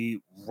IG,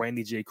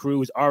 Randy J.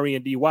 Cruz,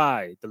 Randy,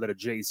 the letter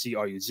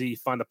JCRUZ.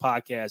 Find the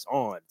podcast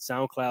on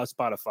SoundCloud,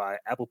 Spotify,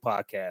 Apple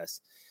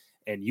Podcasts,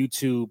 and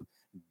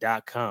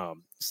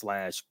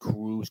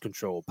YouTube.com/Cruise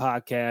Control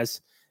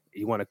Podcast.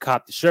 You want to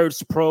cop the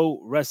shirts,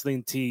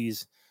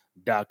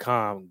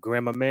 ProWrestlingTees.com.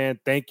 Grandma, man,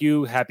 thank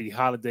you. Happy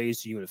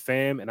holidays to you and the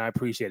fam, and I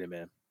appreciate it,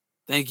 man.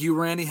 Thank you,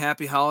 Randy.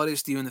 Happy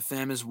holidays to you and the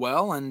fam as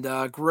well. And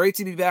great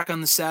to be back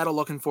on the saddle.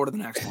 Looking forward to the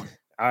next one.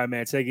 All right,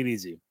 man. Take it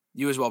easy.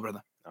 You as well,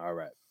 brother. All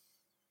right.